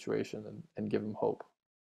that situation and give them hope.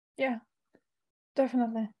 Yeah,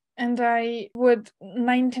 definitely. And I would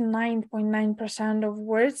 99.9% of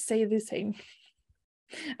words say the same.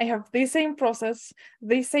 I have the same process,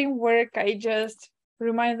 the same work. I just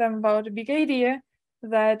remind them about a big idea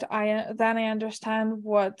that I understand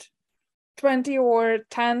what 20 or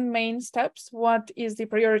 10 main steps. What is the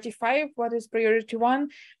priority 5? What is priority 1?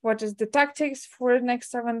 What is the tactics for the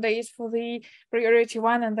next 7 days for the priority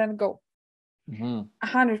 1? And then go. Mm-hmm.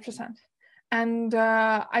 100%. And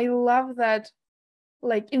I love that.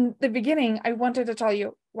 Like in the beginning, I wanted to tell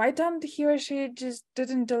you, why don't he or she just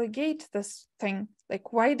didn't delegate this thing?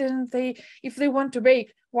 Like, why didn't they, if they want to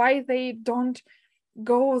bake, why they don't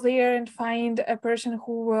go there and find a person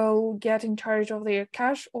who will get in charge of their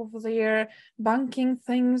cash, of their banking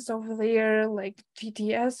things, of their like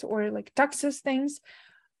GTS or like taxes things?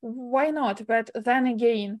 Why not? But then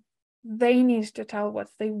again, they need to tell what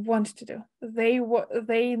they want to do. They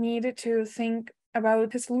need to think about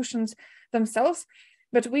the solutions themselves,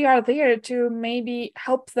 but we are there to maybe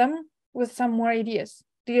help them with some more ideas.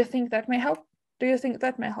 Do you think that may help? Do you think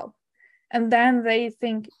that may help? And then they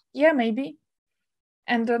think, yeah, maybe.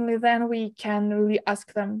 And only then we can really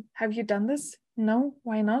ask them, have you done this? No,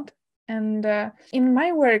 why not? And in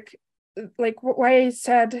my work, like why I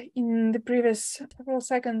said in the previous several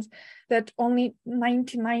seconds that only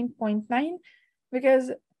 99.9,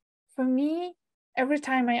 because for me, every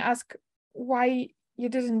time I ask why you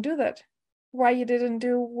didn't do that, why you didn't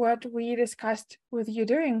do what we discussed with you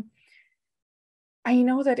doing, I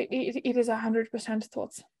know that it is 100%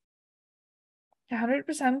 thoughts.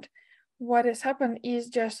 100% what has happened is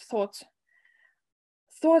just thoughts.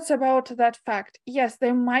 Thoughts about that fact. Yes,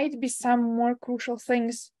 there might be some more crucial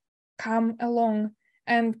things come along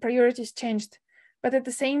and priorities changed. But at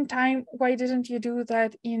the same time, why didn't you do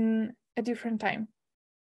that in a different time?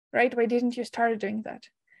 Right? Why didn't you start doing that?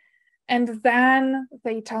 And then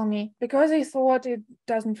they tell me, because I thought it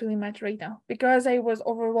doesn't really matter right now, because I was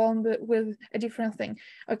overwhelmed with a different thing.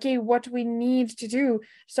 Okay, what we need to do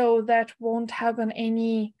so that won't happen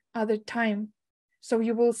any other time. So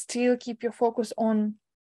you will still keep your focus on,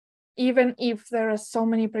 even if there are so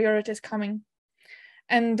many priorities coming.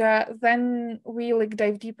 And then we like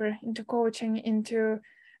dive deeper into coaching, into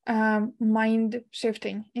mind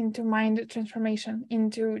shifting, into mind transformation,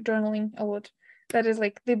 into journaling a lot. That is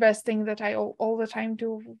like the best thing that I all the time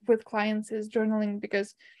do with clients is journaling,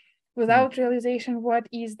 because without realization what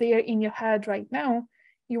is there in your head right now,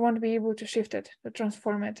 you won't be able to shift it, to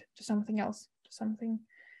transform it to something else, to something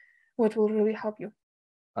what will really help you.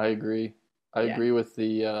 I agree. I Yeah. agree with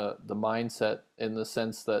the mindset in the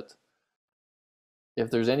sense that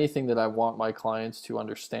if there's anything that I want my clients to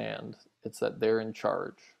understand, it's that they're in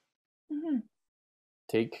charge. Mm-hmm.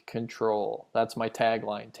 Take control. That's my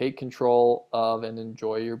tagline. Take control of and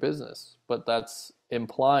enjoy your business. But that's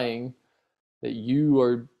implying that you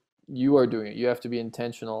are doing it. You have to be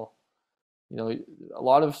intentional. You know, a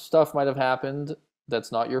lot of stuff might have happened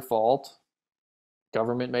that's not your fault.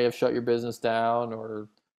 Government may have shut your business down, or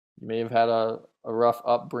you may have had a rough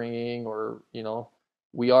upbringing, or,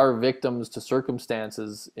 we are victims to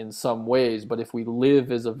circumstances in some ways, but if we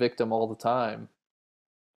live as a victim all the time,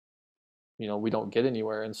 we don't get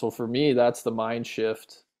anywhere. And so for me, that's the mind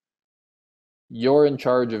shift. You're in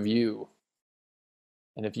charge of you.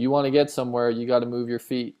 And if you want to get somewhere, you got to move your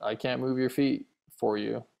feet. I can't move your feet for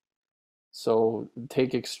you. So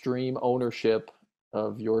take extreme ownership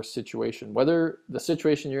of your situation. Whether the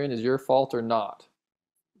situation you're in is your fault or not,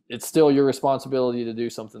 it's still your responsibility to do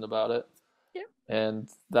something about it. Yeah. And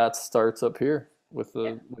that starts up here with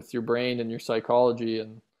Yeah. with your brain and your psychology.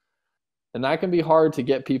 And And that can be hard to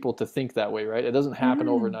get people to think that way, right? It doesn't happen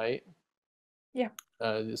Mm-hmm. overnight. Yeah.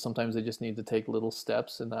 Sometimes they just need to take little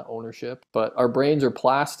steps in that ownership. But our brains are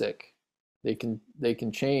plastic. They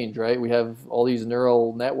can change, right? We have all these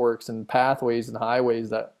neural networks and pathways and highways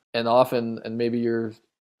that, and often, and maybe you're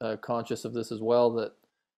conscious of this as well, that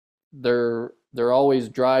they're always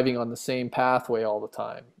driving on the same pathway all the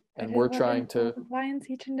time. That And is we're what I trying tell to, the clients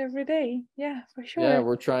each and every day. Yeah, for yeah, sure.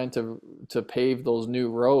 we're trying to pave those new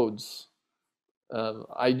roads.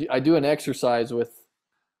 I do an exercise with,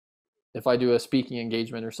 if I do a speaking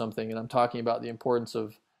engagement or something, and I'm talking about the importance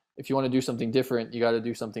of, if you want to do something different, you got to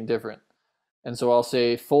do something different. And so I'll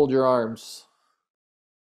say, fold your arms.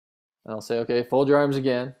 And I'll say, okay, fold your arms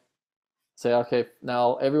again. Say, okay,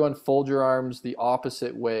 now everyone fold your arms the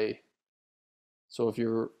opposite way. So if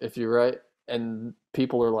you're right, and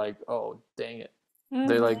people are like, oh, dang it.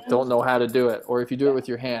 They like Mm-hmm. don't know how to do it. Or if you do it Yeah. with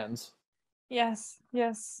your hands Yes,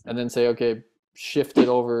 yes, and then say, okay, shift it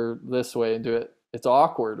over this way and do it. It's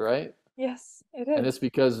awkward, right? yes, it And is. it's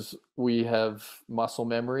because we have muscle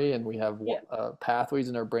memory and we have Yeah. pathways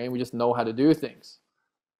in our brain. We just know how to do things.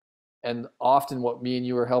 And often, what me and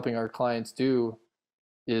you are helping our clients do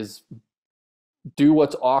is do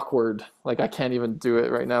what's awkward. Like, I can't even do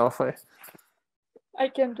it right now if I, I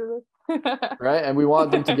can do it. right? And we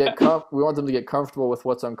want them to get we want them to get comfortable with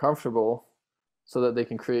what's uncomfortable so that they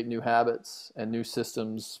can create new habits and new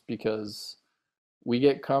systems, because we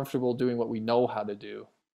get comfortable doing what we know how to do,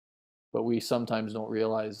 but we sometimes don't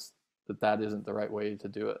realize that that isn't the right way to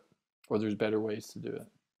do it, or there's better ways to do it.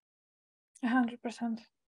 100%.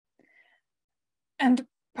 And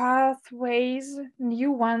pathways,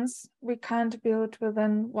 new ones, we can't build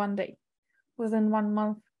within one day, within 1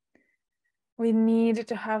 month. We need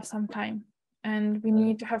to have some time, and we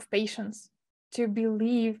need to have patience to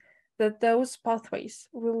believe that those pathways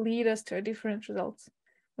will lead us to a different results,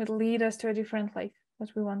 will lead us to a different life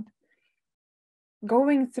that we want.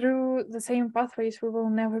 Going through the same pathways, we will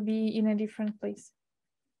never be in a different place.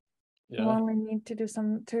 We Yeah. only need to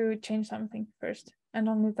to change something first, and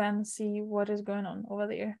only then see what is going on over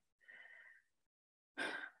there.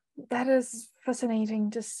 That is fascinating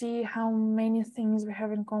to see how many things we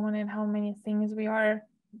have in common and how many things we are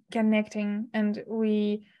connecting and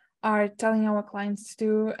we are telling our clients to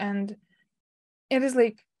do. And it is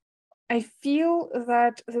like, I feel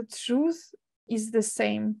that the truth is the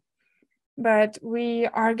same, but we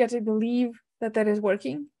are going to believe that that is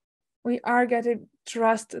working. We are going to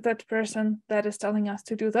trust that person that is telling us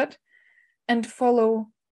to do that and follow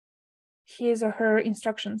his or her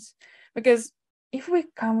instructions. Because if we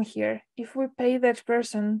come here, if we pay that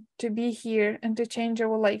person to be here and to change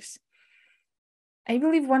our lives, I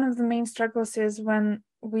believe one of the main struggles is when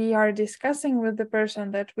we are discussing with the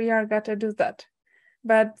person that we are going to do that.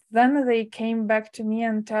 But then they came back to me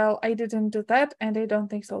and tell, I didn't do that, and I don't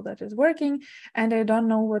think so that is working, and I don't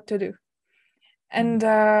know what to do. And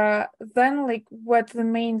then, like, what the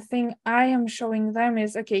main thing I am showing them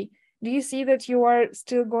is, okay, do you see that you are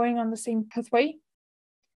still going on the same pathway?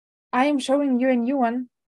 I am showing you a new one,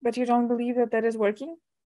 but you don't believe that that is working.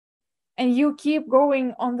 And you keep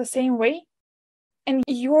going on the same way. And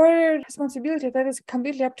your responsibility, that is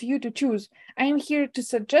completely up to you to choose. I am here to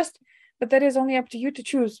suggest, but that is only up to you to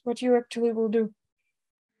choose what you actually will do.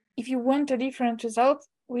 If you want a different result,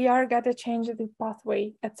 we are going to change the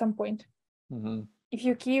pathway at some point. Mm-hmm. If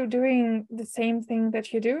you keep doing the same thing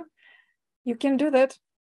that you do, you can do that,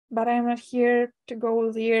 but I'm not here to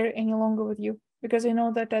go there any longer with you because I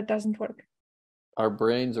know that that doesn't work. Our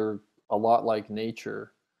brains are a lot like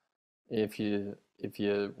nature. If you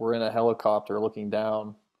were in a helicopter looking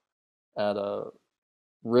down at a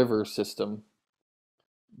river system,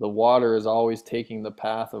 the water is always taking the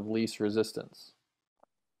path of least resistance.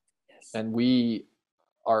 Yes. And we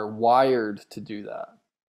are wired to do that.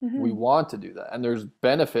 We Mm-hmm. want to do that. And there's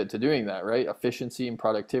benefit to doing that, right? Efficiency and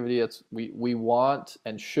productivity. We want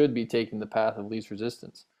and should be taking the path of least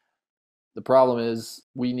resistance. The problem is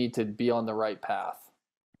we need to be on the right path.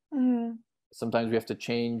 Mm-hmm. Sometimes we have to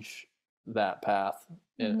change that path,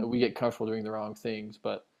 and Mm-hmm. we get comfortable doing the wrong things,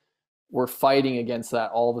 but we're fighting against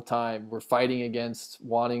that all the time. We're fighting against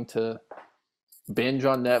wanting to binge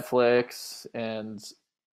on Netflix and,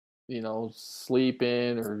 sleep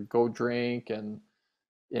in or go drink, and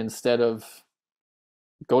instead of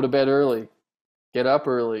go to bed early, get up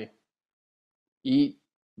early, eat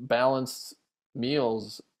balanced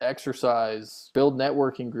meals, exercise, build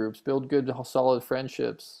networking groups, build good solid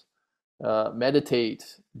friendships,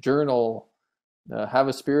 meditate, journal, have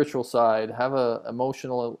a spiritual side, have a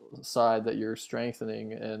emotional side that you're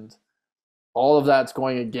strengthening, and all of that's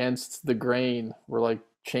going against the grain. We're like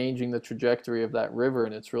changing the trajectory of that river,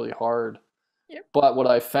 and it's really hard. Yep. But what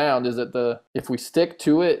I found is that if we stick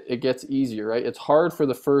to it, it gets easier, right? It's hard for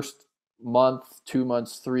the first month, 2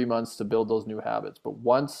 months, 3 months to build those new habits. But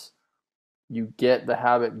once you get the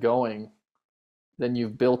habit going, then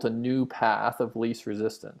you've built a new path of least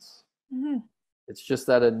resistance. Mm-hmm. It's just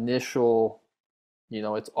that initial,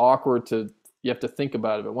 it's awkward you have to think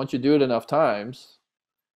about it. But once you do it enough times,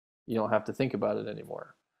 you don't have to think about it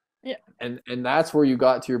anymore. Yeah. And that's where you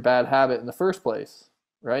got to your bad habit in the first place,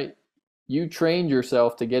 right? You trained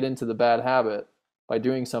yourself to get into the bad habit by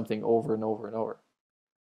doing something over and over and over.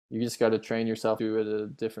 You just got to train yourself to do it a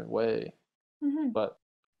different way. Mm-hmm. But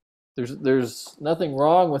there's nothing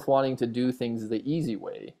wrong with wanting to do things the easy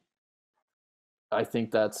way. I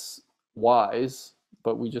think that's wise,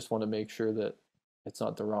 but we just want to make sure that it's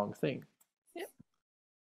not the wrong thing. Yeah.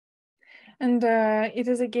 And it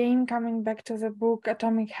is again coming back to the book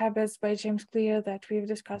Atomic Habits by James Clear that we've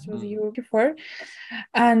discussed with you before,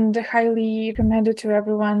 and highly recommended to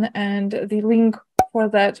everyone. And the link for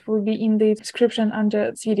that will be in the description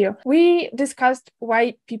under this video. We discussed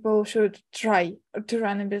why people should try to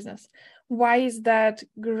run a business. Why is that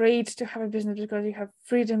great to have a business? Because you have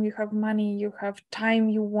freedom, you have money, you have time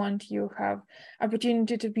you want, you have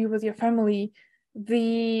opportunity to be with your family,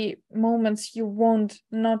 the moments you want,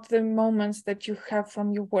 not the moments that you have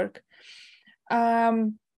from your work.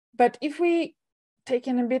 But if we take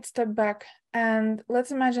a bit step back and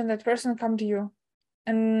let's imagine that person come to you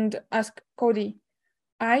and ask, Cody,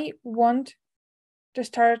 I want to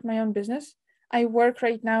start my own business. I work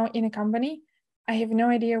right now in a company. I have no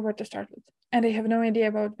idea what to start with. And I have no idea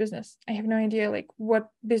about business. I have no idea like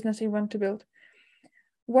what business I want to build.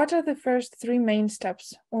 What are the first 3 main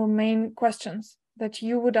steps or main questions that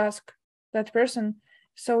you would ask that person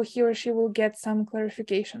so he or she will get some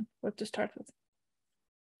clarification what to start with?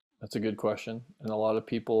 That's a good question. And a lot of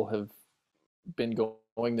people have been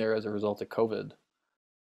going there as a result of COVID.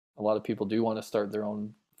 A lot of people do want to start their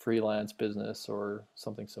own freelance business or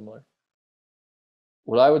something similar.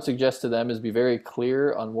 What I would suggest to them is be very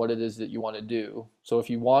clear on what it is that you want to do. So if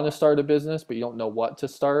you want to start a business, but you don't know what to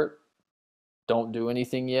start, don't do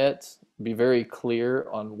anything yet. Be very clear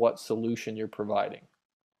on what solution you're providing.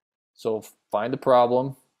 So find a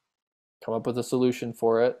problem, come up with a solution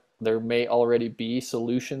for it. There may already be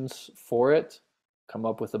solutions for it. Come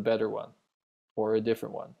up with a better one or a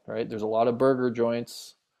different one, right? There's a lot of burger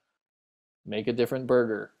joints. Make a different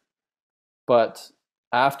burger. But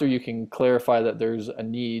after you can clarify that there's a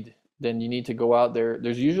need, then you need to go out there.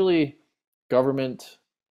 There's usually government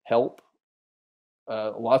help,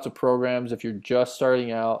 lots of programs if you're just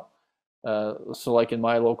starting out. So like in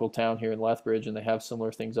my local town here in Lethbridge, and they have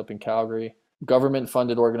similar things up in Calgary,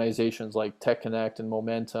 government-funded organizations like Tech Connect and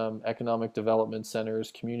Momentum, economic development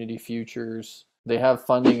centers, community futures, they have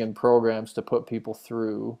funding and programs to put people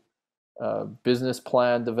through business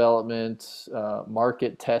plan development,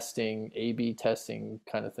 market testing, A/B testing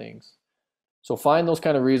kind of things. So find those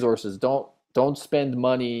kind of resources. Don't spend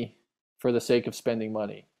money for the sake of spending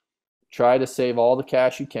money. Try to save all the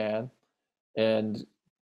cash you can and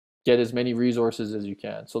get as many resources as you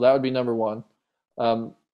can. So that would be number one.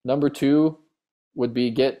 Number two would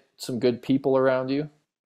be get some good people around you.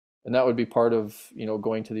 And that would be part of,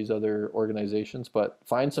 going to these other organizations, but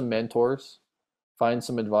find some mentors, find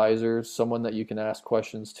some advisors, someone that you can ask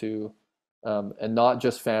questions to, and not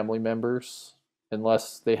just family members,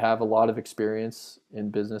 unless they have a lot of experience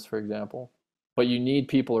in business, for example. But you need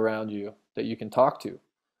people around you that you can talk to.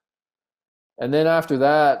 And then after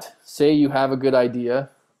that, say you have a good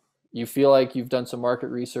idea, you feel like you've done some market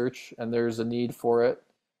research and there's a need for it,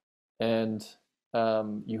 and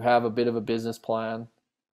you have a bit of a business plan.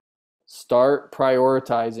 Start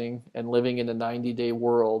prioritizing and living in a 90-day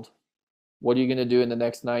world. What are you going to do in the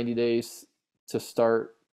next 90 days to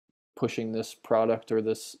start pushing this product or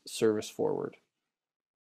this service forward?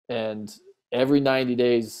 And every 90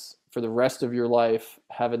 days for the rest of your life,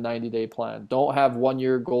 have a 90-day plan. Don't have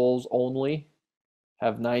 1-year goals only.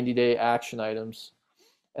 Have 90-day action items.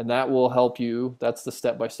 And that will help you. That's the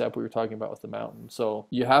step-by-step we were talking about with the mountain. So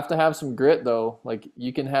you have to have some grit, though. Like,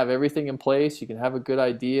 you can have everything in place. You can have a good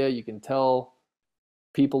idea. You can tell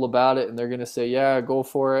people about it, and they're going to say, yeah, go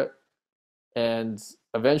for it. And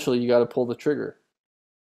eventually you got to pull the trigger.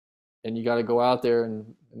 And you got to go out there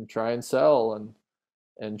and try and sell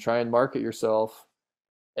and try and market yourself.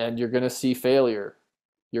 And you're going to see failure.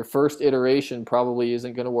 Your first iteration probably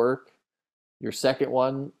isn't going to work. Your second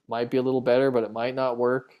one might be a little better, but it might not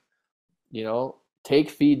work.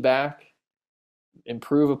 Take feedback,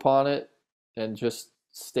 improve upon it, and just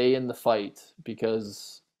stay in the fight,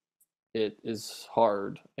 because it is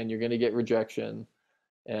hard and you're going to get rejection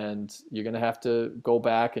and you're going to have to go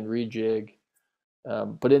back and rejig.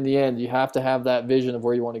 But in the end, you have to have that vision of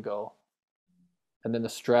where you want to go, and then a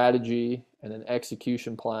strategy and an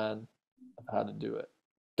execution plan of how to do it.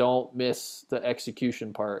 Don't miss the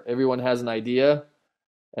execution part. Everyone has an idea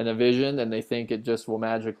and a vision, and they think it just will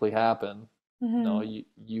magically happen. No, Mm-hmm.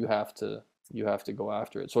 you have to go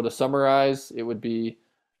after it. So to summarize, it would be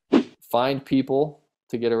find people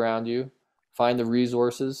to get around you, find the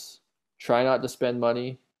resources, try not to spend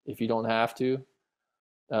money if you don't have to,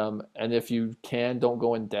 and if you can, don't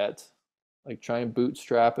go in debt. Like try and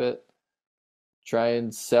bootstrap it, try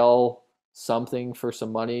and sell something for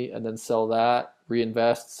some money and then sell that,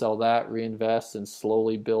 reinvest, sell that, reinvest, and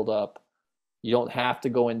slowly build up. You don't have to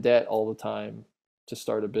go in debt all the time to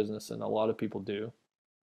start a business, and a lot of people do.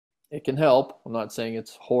 It can help. I'm not saying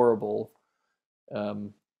it's horrible.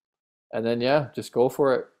 Um, and then, yeah, just go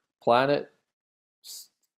for it, plan it,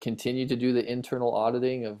 continue to do the internal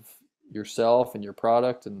auditing of yourself and your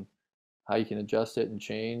product and how you can adjust it and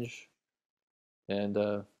change. And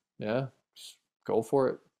yeah, just go for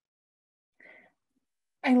it.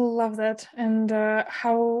 I love that, and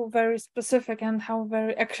how very specific and how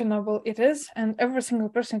very actionable it is, and every single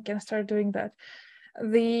person can start doing that.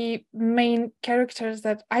 The main characters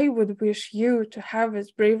that I would wish you to have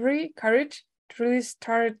is bravery, courage, to really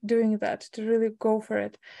start doing that, to really go for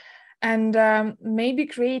it, and maybe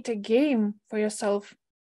create a game for yourself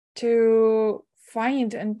to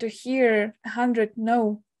find and to hear 100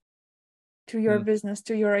 no to your Mm. business,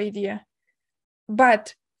 to your idea.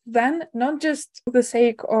 But then, not just for the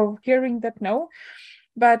sake of hearing that no,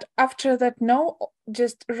 but after that no,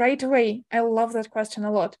 just right away, I love that question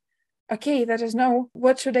a lot. Okay, that is no.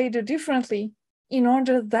 What should I do differently in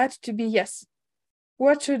order that to be yes?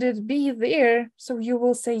 What should it be there so you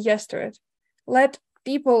will say yes to it? Let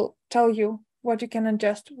people tell you what you can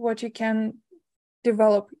adjust, what you can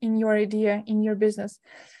develop in your idea, in your business.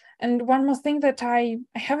 And one more thing that I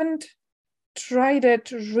haven't tried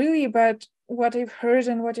it really, but what I've heard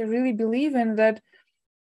and what I really believe in, that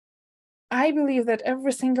I believe that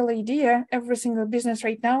every single idea, every single business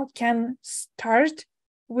right now can start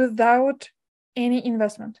without any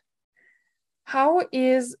investment. How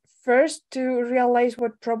is first to realize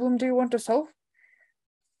what problem do you want to solve?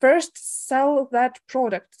 First, sell that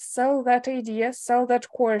product, sell that idea, sell that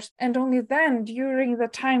course, and only then, during the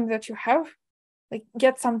time that you have, like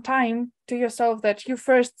get some time to yourself that you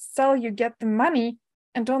first sell, you get the money,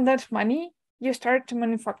 and on that money, you start to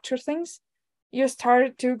manufacture things, you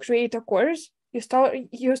start to create a course, you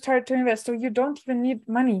start to invest. So you don't even need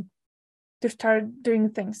money to start doing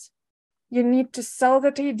things. You need to sell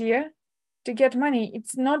that idea to get money.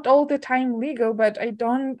 It's not all the time legal, but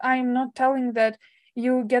I'm not telling that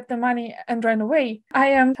you get the money and run away. I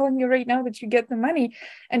am telling you right now that you get the money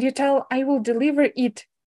and you tell, I will deliver it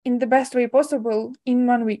in the best way possible in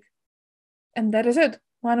 1 week. And that is it.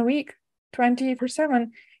 1 week,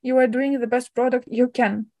 24/7, you are doing the best product you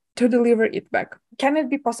can to deliver it back. Can it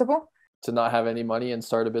be possible? To not have any money and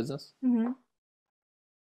start a business. Mm-hmm.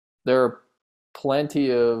 There are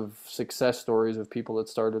plenty of success stories of people that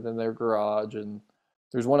started in their garage, and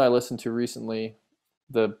there's one I listened to recently,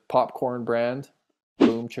 the popcorn brand,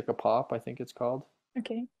 Boom Chicka Pop, I think it's called.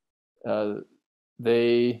 Okay. Uh,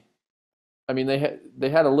 they, I mean, they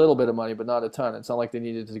had a little bit of money, but not a ton. It's not like they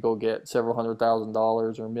needed to go get several $100,000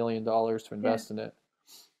 or $1 million to Yeah. invest in it.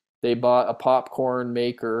 They bought a popcorn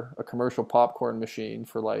maker, a commercial popcorn machine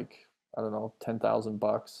for like, I don't know,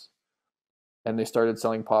 $10,000, and they started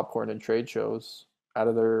selling popcorn in trade shows out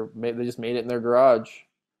of they just made it in their garage,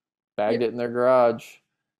 bagged Yeah. it in their garage,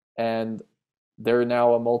 and they're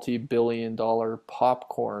now a multi-billion-dollar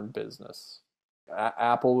popcorn business.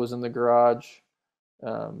 Apple was in the garage.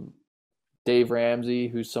 um, Dave Ramsey,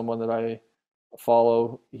 who's someone that I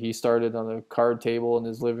follow, he started on a card table in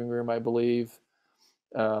his living room, I believe.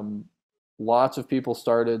 um, Lots of people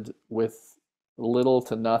started with little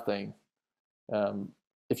to nothing. um,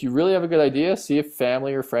 if you really have a good idea, see if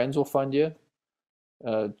family or friends will fund you.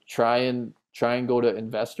 Try and go to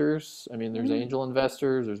investors. I mean, there's Mm-hmm. angel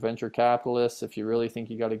investors, there's venture capitalists. If you really think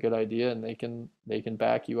you got a good idea, and they can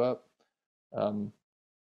back you up. Um,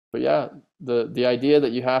 but yeah, the idea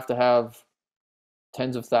that you have to have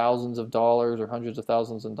tens of thousands of dollars or hundreds of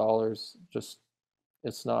thousands of dollars, just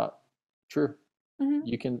it's not true.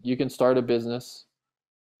 Mm-hmm. You can start a business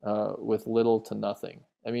with little to nothing.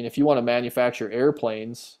 I mean, if you want to manufacture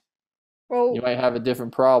airplanes, you Well, might have a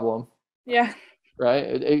different problem, yeah. right?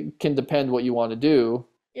 It can depend what you want to do.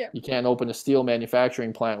 Yeah. You can't open a steel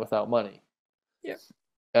manufacturing plant without money. Yeah.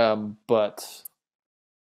 But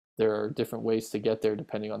there are different ways to get there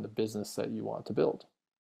depending on the business that you want to build.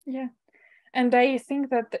 Yeah. And I think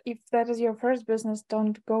that if that is your first business,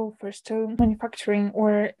 don't go first to manufacturing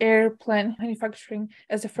or airplane manufacturing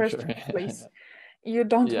as a first Sure. place. You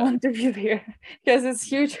don't Yeah. want to be there because it's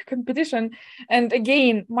huge competition. And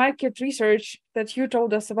again, market research that you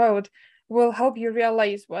told us about will help you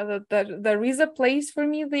realize whether there is a place for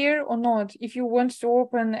me there or not. If you want to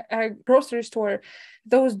open a grocery store,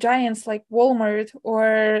 those giants like Walmart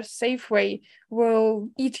or Safeway will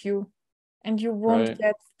eat you, and you won't Right.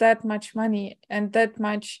 get that much money and that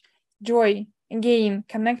much joy. Again,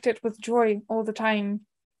 connected with joy all the time.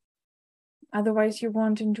 Otherwise, you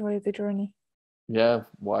won't enjoy the journey. Yeah.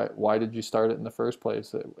 Why did you start it in the first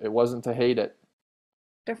place? It wasn't to hate it.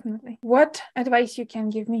 Definitely. What advice you can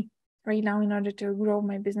give me right now in order to grow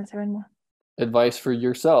my business even more? Advice for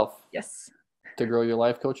yourself Yes. to grow your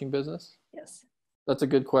life coaching business? Yes. That's a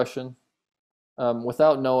good question.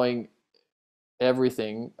 Without knowing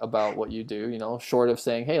everything about what you do, short of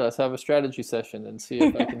saying, hey, let's have a strategy session and see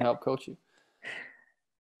if I can help coach you.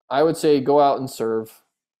 I would say go out and serve.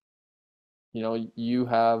 You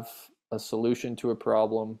have a solution to a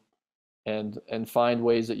problem, and find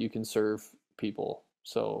ways that you can serve people.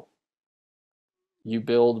 So you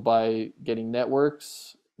build by getting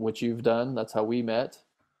networks, which you've done. That's how we met.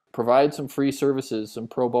 Provide some free services, some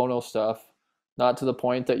pro bono stuff, not to the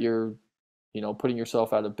point that you're, putting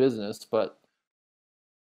yourself out of business, but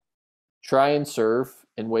try and serve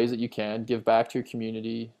in ways that you can, give back to your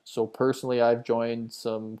community. So personally, I've joined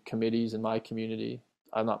some committees in my community.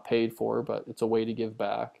 I'm not paid for, but it's a way to give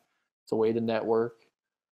back. It's a way to network.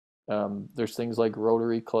 There's things like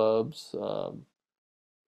Rotary clubs.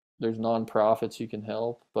 There's nonprofits you can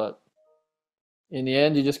help, but in the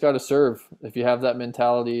end, you just got to serve. If you have that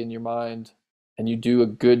mentality in your mind and you do a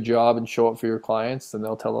good job and show up for your clients, then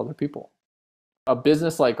they'll tell other people. A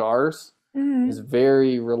business like ours is Mm-hmm.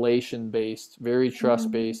 very relation based, very trust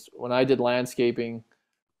Mm-hmm. based. When I did landscaping,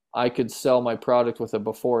 I could sell my product with a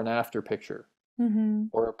before and after picture Mm-hmm.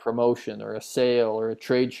 or a promotion or a sale or a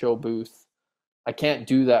trade show booth. I can't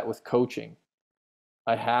do that with coaching.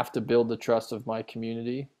 I have to build the trust of my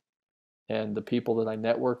community and the people that I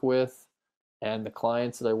network with and the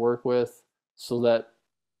clients that I work with so that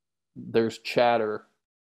there's chatter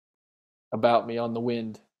about me on the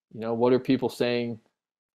wind. What are people saying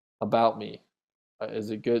about me? Is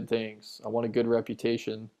it good things? I want a good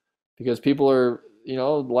reputation because people are,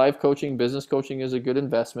 life coaching, business coaching is a good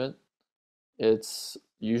investment. It's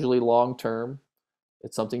usually long term.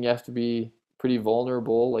 It's something you have to be pretty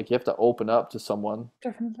vulnerable. Like you have to open up to someone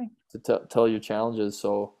Definitely. to tell your challenges.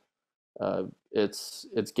 So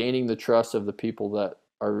it's gaining the trust of the people that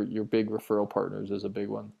are your big referral partners is a big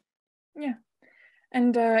one. Yeah.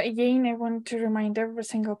 And again, I want to remind every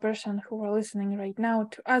single person who are listening right now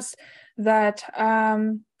to us that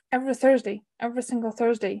every single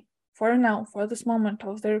Thursday, for now, for this moment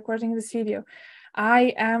of the recording this video,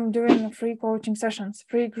 I am doing free coaching sessions,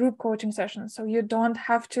 free group coaching sessions. So you don't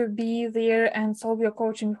have to be there and solve your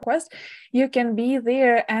coaching request. You can be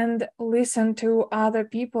there and listen to other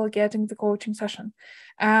people getting the coaching session.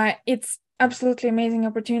 It's absolutely amazing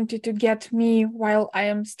opportunity to get me while I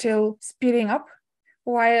am still speeding up,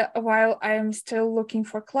 while I am still looking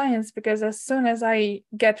for clients, because as soon as I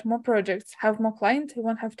get more projects, have more clients, I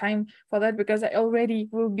won't have time for that because I already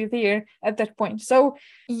will be there at that point. So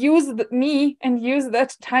use me and use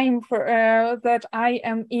that time for that I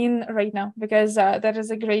am in right now, because that is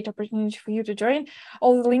a great opportunity for you to join.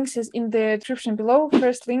 All the links is in the description below.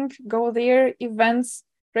 First link, go there, events,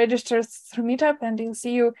 register through Meetup, and I'll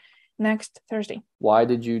see you next Thursday. Why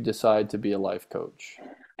did you decide to be a life coach?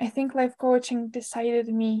 I think life coaching decided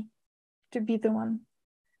me to be the one.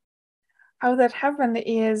 How that happened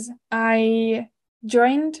is I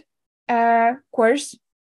joined a course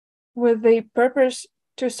with the purpose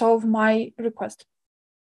to solve my request,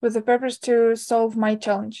 with the purpose to solve my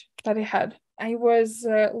challenge that I had. I was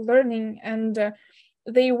learning, and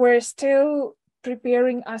they were still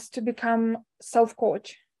preparing us to become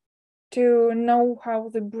self-coach, to know how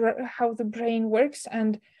the brain works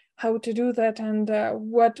and how to do that, and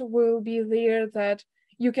what will be there that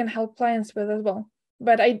you can help clients with as well.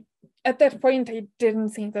 But at that point, I didn't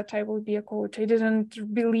think that I will be a coach. I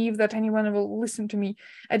didn't believe that anyone will listen to me.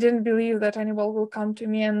 I didn't believe that anyone will come to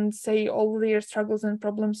me and say all their struggles and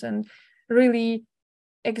problems and really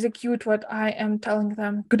execute what I am telling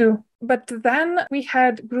them to do. But then we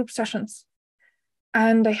had group sessions.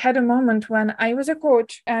 And I had a moment when I was a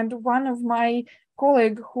coach, and one of my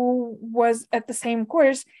colleague who was at the same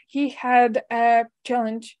course, he had a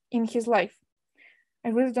challenge in his life. I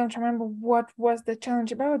really don't remember what was the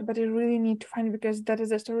challenge about, but I really need to find it because that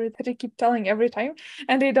is a story that I keep telling every time,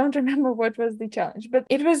 and I don't remember what was the challenge. But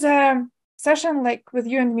it was a session like with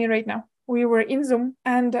you and me right now. We were in Zoom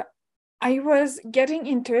and I was getting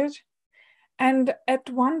into it. And at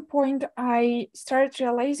one point, I started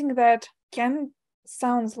realizing that can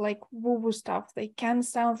sounds like woo-woo stuff. They can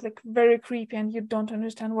sound like very creepy and you don't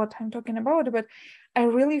understand what I'm talking about. But I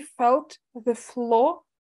really felt the flow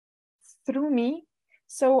through me.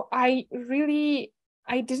 So I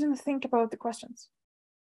didn't think about the questions.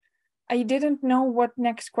 I didn't know what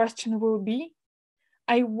next question will be.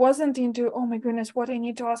 I wasn't into, oh my goodness, what I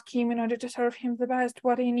need to ask him in order to serve him the best,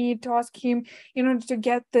 what I need to ask him in order to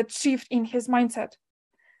get that shift in his mindset.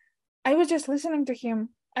 I was just listening to him.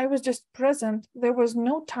 I was just present. There was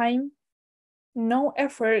no time, no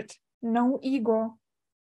effort, no ego,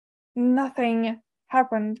 nothing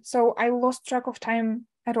happened. So I lost track of time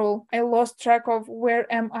at all. I lost track of where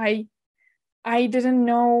am I. I didn't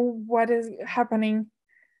know what is happening,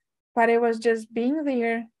 but I was just being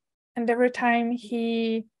there. And every time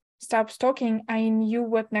he stops talking, I knew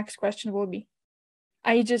what next question will be.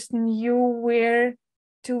 I just knew where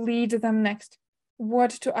to lead them next,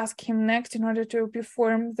 what to ask him next in order to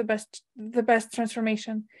perform the best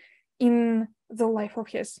transformation in the life of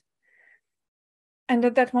his. And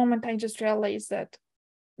at that moment, I just realized that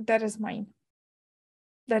that is mine.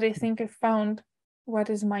 That I think I found what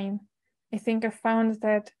is mine. I think I found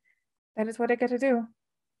that is what I got to do.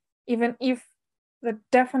 Even if there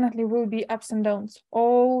definitely will be ups and downs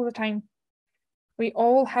all the time. We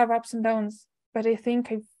all have ups and downs, but I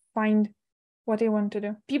think I find what I want to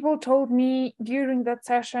do. People told me during that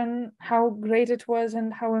session how great it was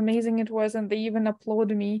and how amazing it was, and they even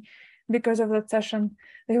applauded me because of that session.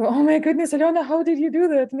 They were, oh my goodness, Alyona, how did you do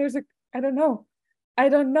that? And there's like, I don't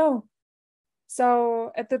know.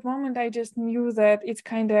 So at that moment, I just knew that it's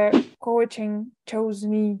kind of coaching chose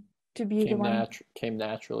me to be the one. Came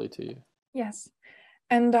naturally to you. Yes.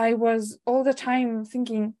 And I was all the time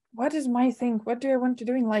thinking, what is my thing? What do I want to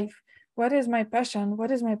do in life? What is my passion?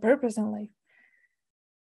 What is my purpose in life?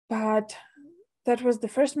 But that was the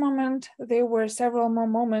first moment. There were several more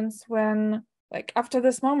moments when, like after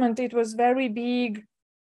this moment, it was very big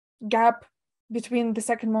gap between the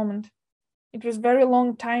second moment. It was very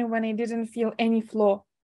long time when I didn't feel any flow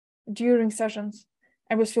during sessions.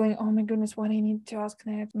 I was feeling, oh my goodness, what I need to ask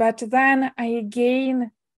next. But then I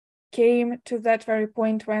again came to that very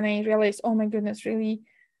point when I realized, oh my goodness, really,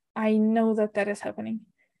 I know that is happening.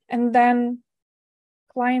 And then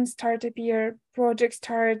clients start to appear, projects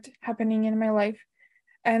start happening in my life,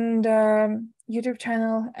 and YouTube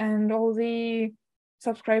channel and all the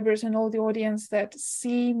subscribers and all the audience that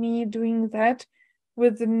see me doing that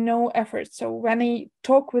with no effort. So when I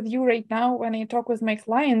talk with you right now, when I talk with my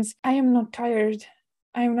clients, I am not tired.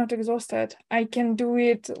 I am not exhausted. I can do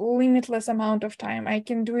it limitless amount of time. I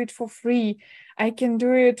can do it for free. I can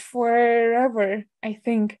do it forever, I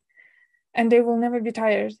think. And I will never be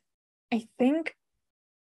tired. I think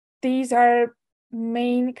these are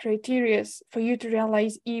main criteria for you to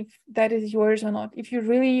realize if that is yours or not. If you're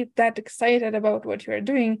really that excited about what you are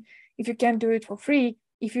doing, if you can't do it for free,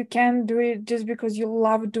 if you can do it just because you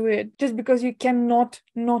love do it, just because you cannot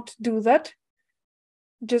not do that,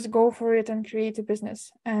 just go for it and create a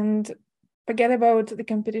business and forget about the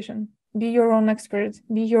competition. Be your own expert,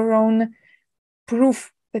 be your own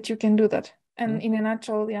proof that you can do that. And in a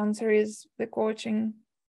nutshell, the answer is the coaching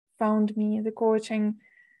found me. The coaching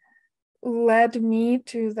led me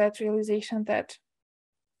to that realization that,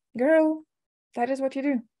 girl, that is what you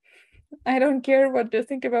do. I don't care what you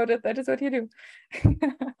think about it. That is what you do.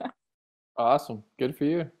 Awesome. Good for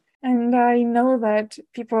you. And I know that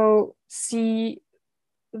people see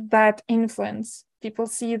that influence. People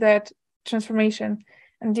see that transformation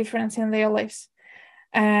and difference in their lives.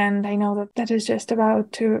 And I know that is just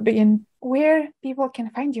about to begin. Where people can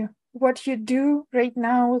find you, what you do right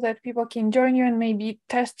now that people can join you and maybe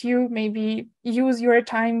test you, maybe use your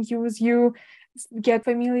time, get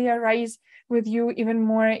familiarized with you even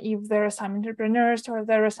more if there are some entrepreneurs or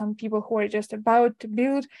there are some people who are just about to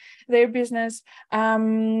build their business.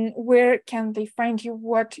 Where can they find you?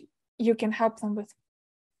 What you can help them with?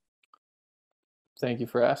 Thank you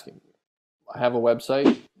for asking. I have a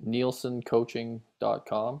website,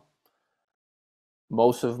 nielsencoaching.com.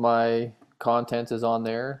 Most of my content is on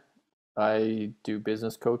there. I do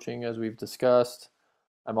business coaching, as we've discussed.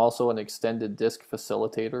 I'm also an extended disc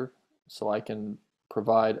facilitator, so I can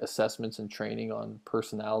provide assessments and training on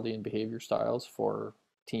personality and behavior styles for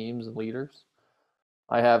teams and leaders.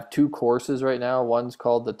 I have 2 courses right now. One's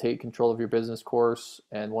called the Take Control of Your Business course,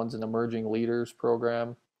 and one's an Emerging Leaders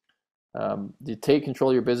program. The Take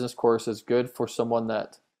Control of Your Business course is good for someone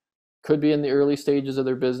that could be in the early stages of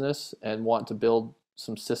their business and want to build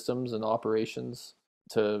some systems and operations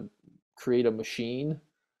to create a machine,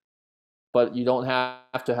 but you don't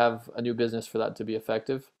have to have a new business for that to be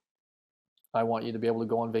effective. I want you to be able to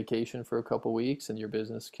go on vacation for a couple weeks and your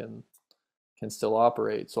business can still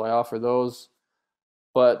operate. So I offer those.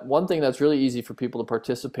 But one thing that's really easy for people to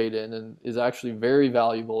participate in and is actually very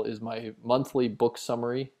valuable is my monthly book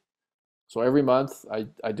summary. So every month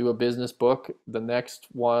I do a business book. The next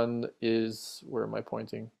one is, where am I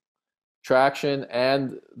pointing? Traction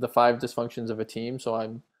and the 5 dysfunctions of a team.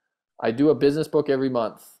 So I do a business book every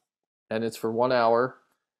month and it's for 1 hour.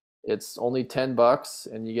 It's only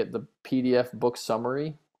 $10 and you get the PDF book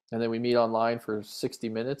summary, and then we meet online for 60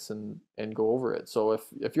 minutes and go over it. So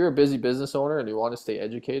if you're a busy business owner and you want to stay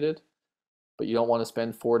educated, but you don't want to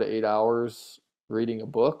spend 4 to 8 hours reading a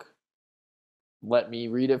book, let me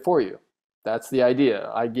read it for you. That's the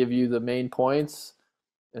idea. I give you the main points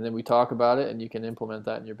and then we talk about it and you can implement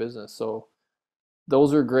that in your business. So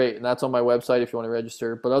those are great. And that's on my website if you want to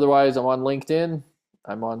register. But otherwise, I'm on LinkedIn,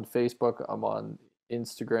 I'm on Facebook, I'm on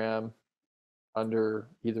Instagram under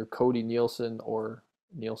either Cody Nielsen or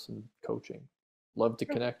Nielsen Coaching. Love to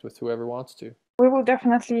connect with whoever wants to. We will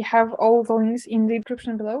definitely have all the links in the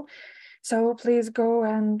description below. So please go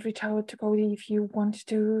and reach out to Cody if you want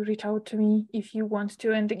to, reach out to me if you want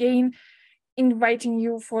to. And again, inviting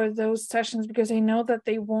you for those sessions, because I know that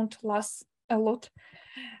they won't last a lot,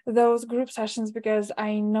 those group sessions, because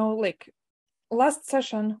I know, like, last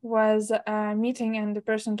session was a meeting and the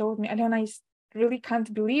person told me, Alyona, I really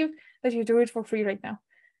can't believe that you do it for free right now.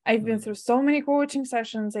 I've been through so many coaching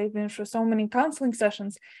sessions, I've been through so many counseling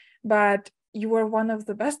sessions, but you are one of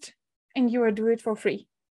the best and you are doing it for free.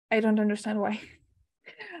 I don't understand why.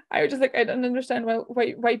 I was just like, I don't understand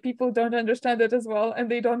why people don't understand it as well and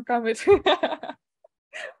they don't comment.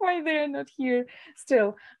 Why they're not here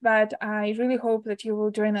still. But I really hope that you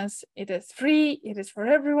will join us. It is free, it is for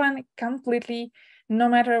everyone completely, no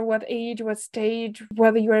matter what age, what stage,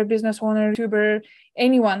 whether you are a business owner, YouTuber,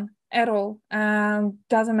 anyone at all,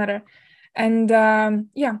 doesn't matter. And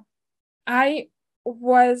yeah, I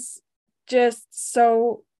was just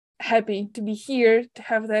so happy to be here to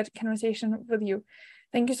have that conversation with you.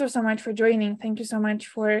 Thank you so much for joining. Thank you so much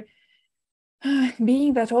for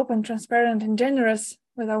being that open, transparent, and generous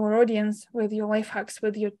with our audience, with your life hacks,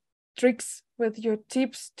 with your tricks, with your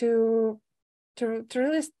tips to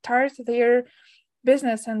really start their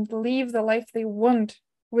business and live the life they want,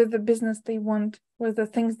 with the business they want, with the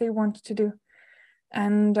things they want to do,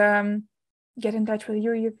 and get in touch with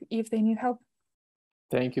you if they need help.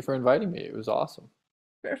 Thank you for inviting me. It was awesome.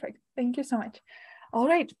 Perfect. Thank you so much. All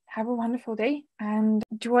right. Have a wonderful day and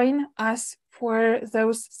join us for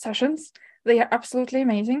those sessions. They are absolutely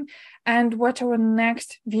amazing. And watch our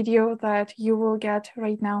next video that you will get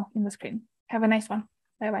right now in the screen. Have a nice one.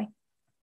 Bye-bye.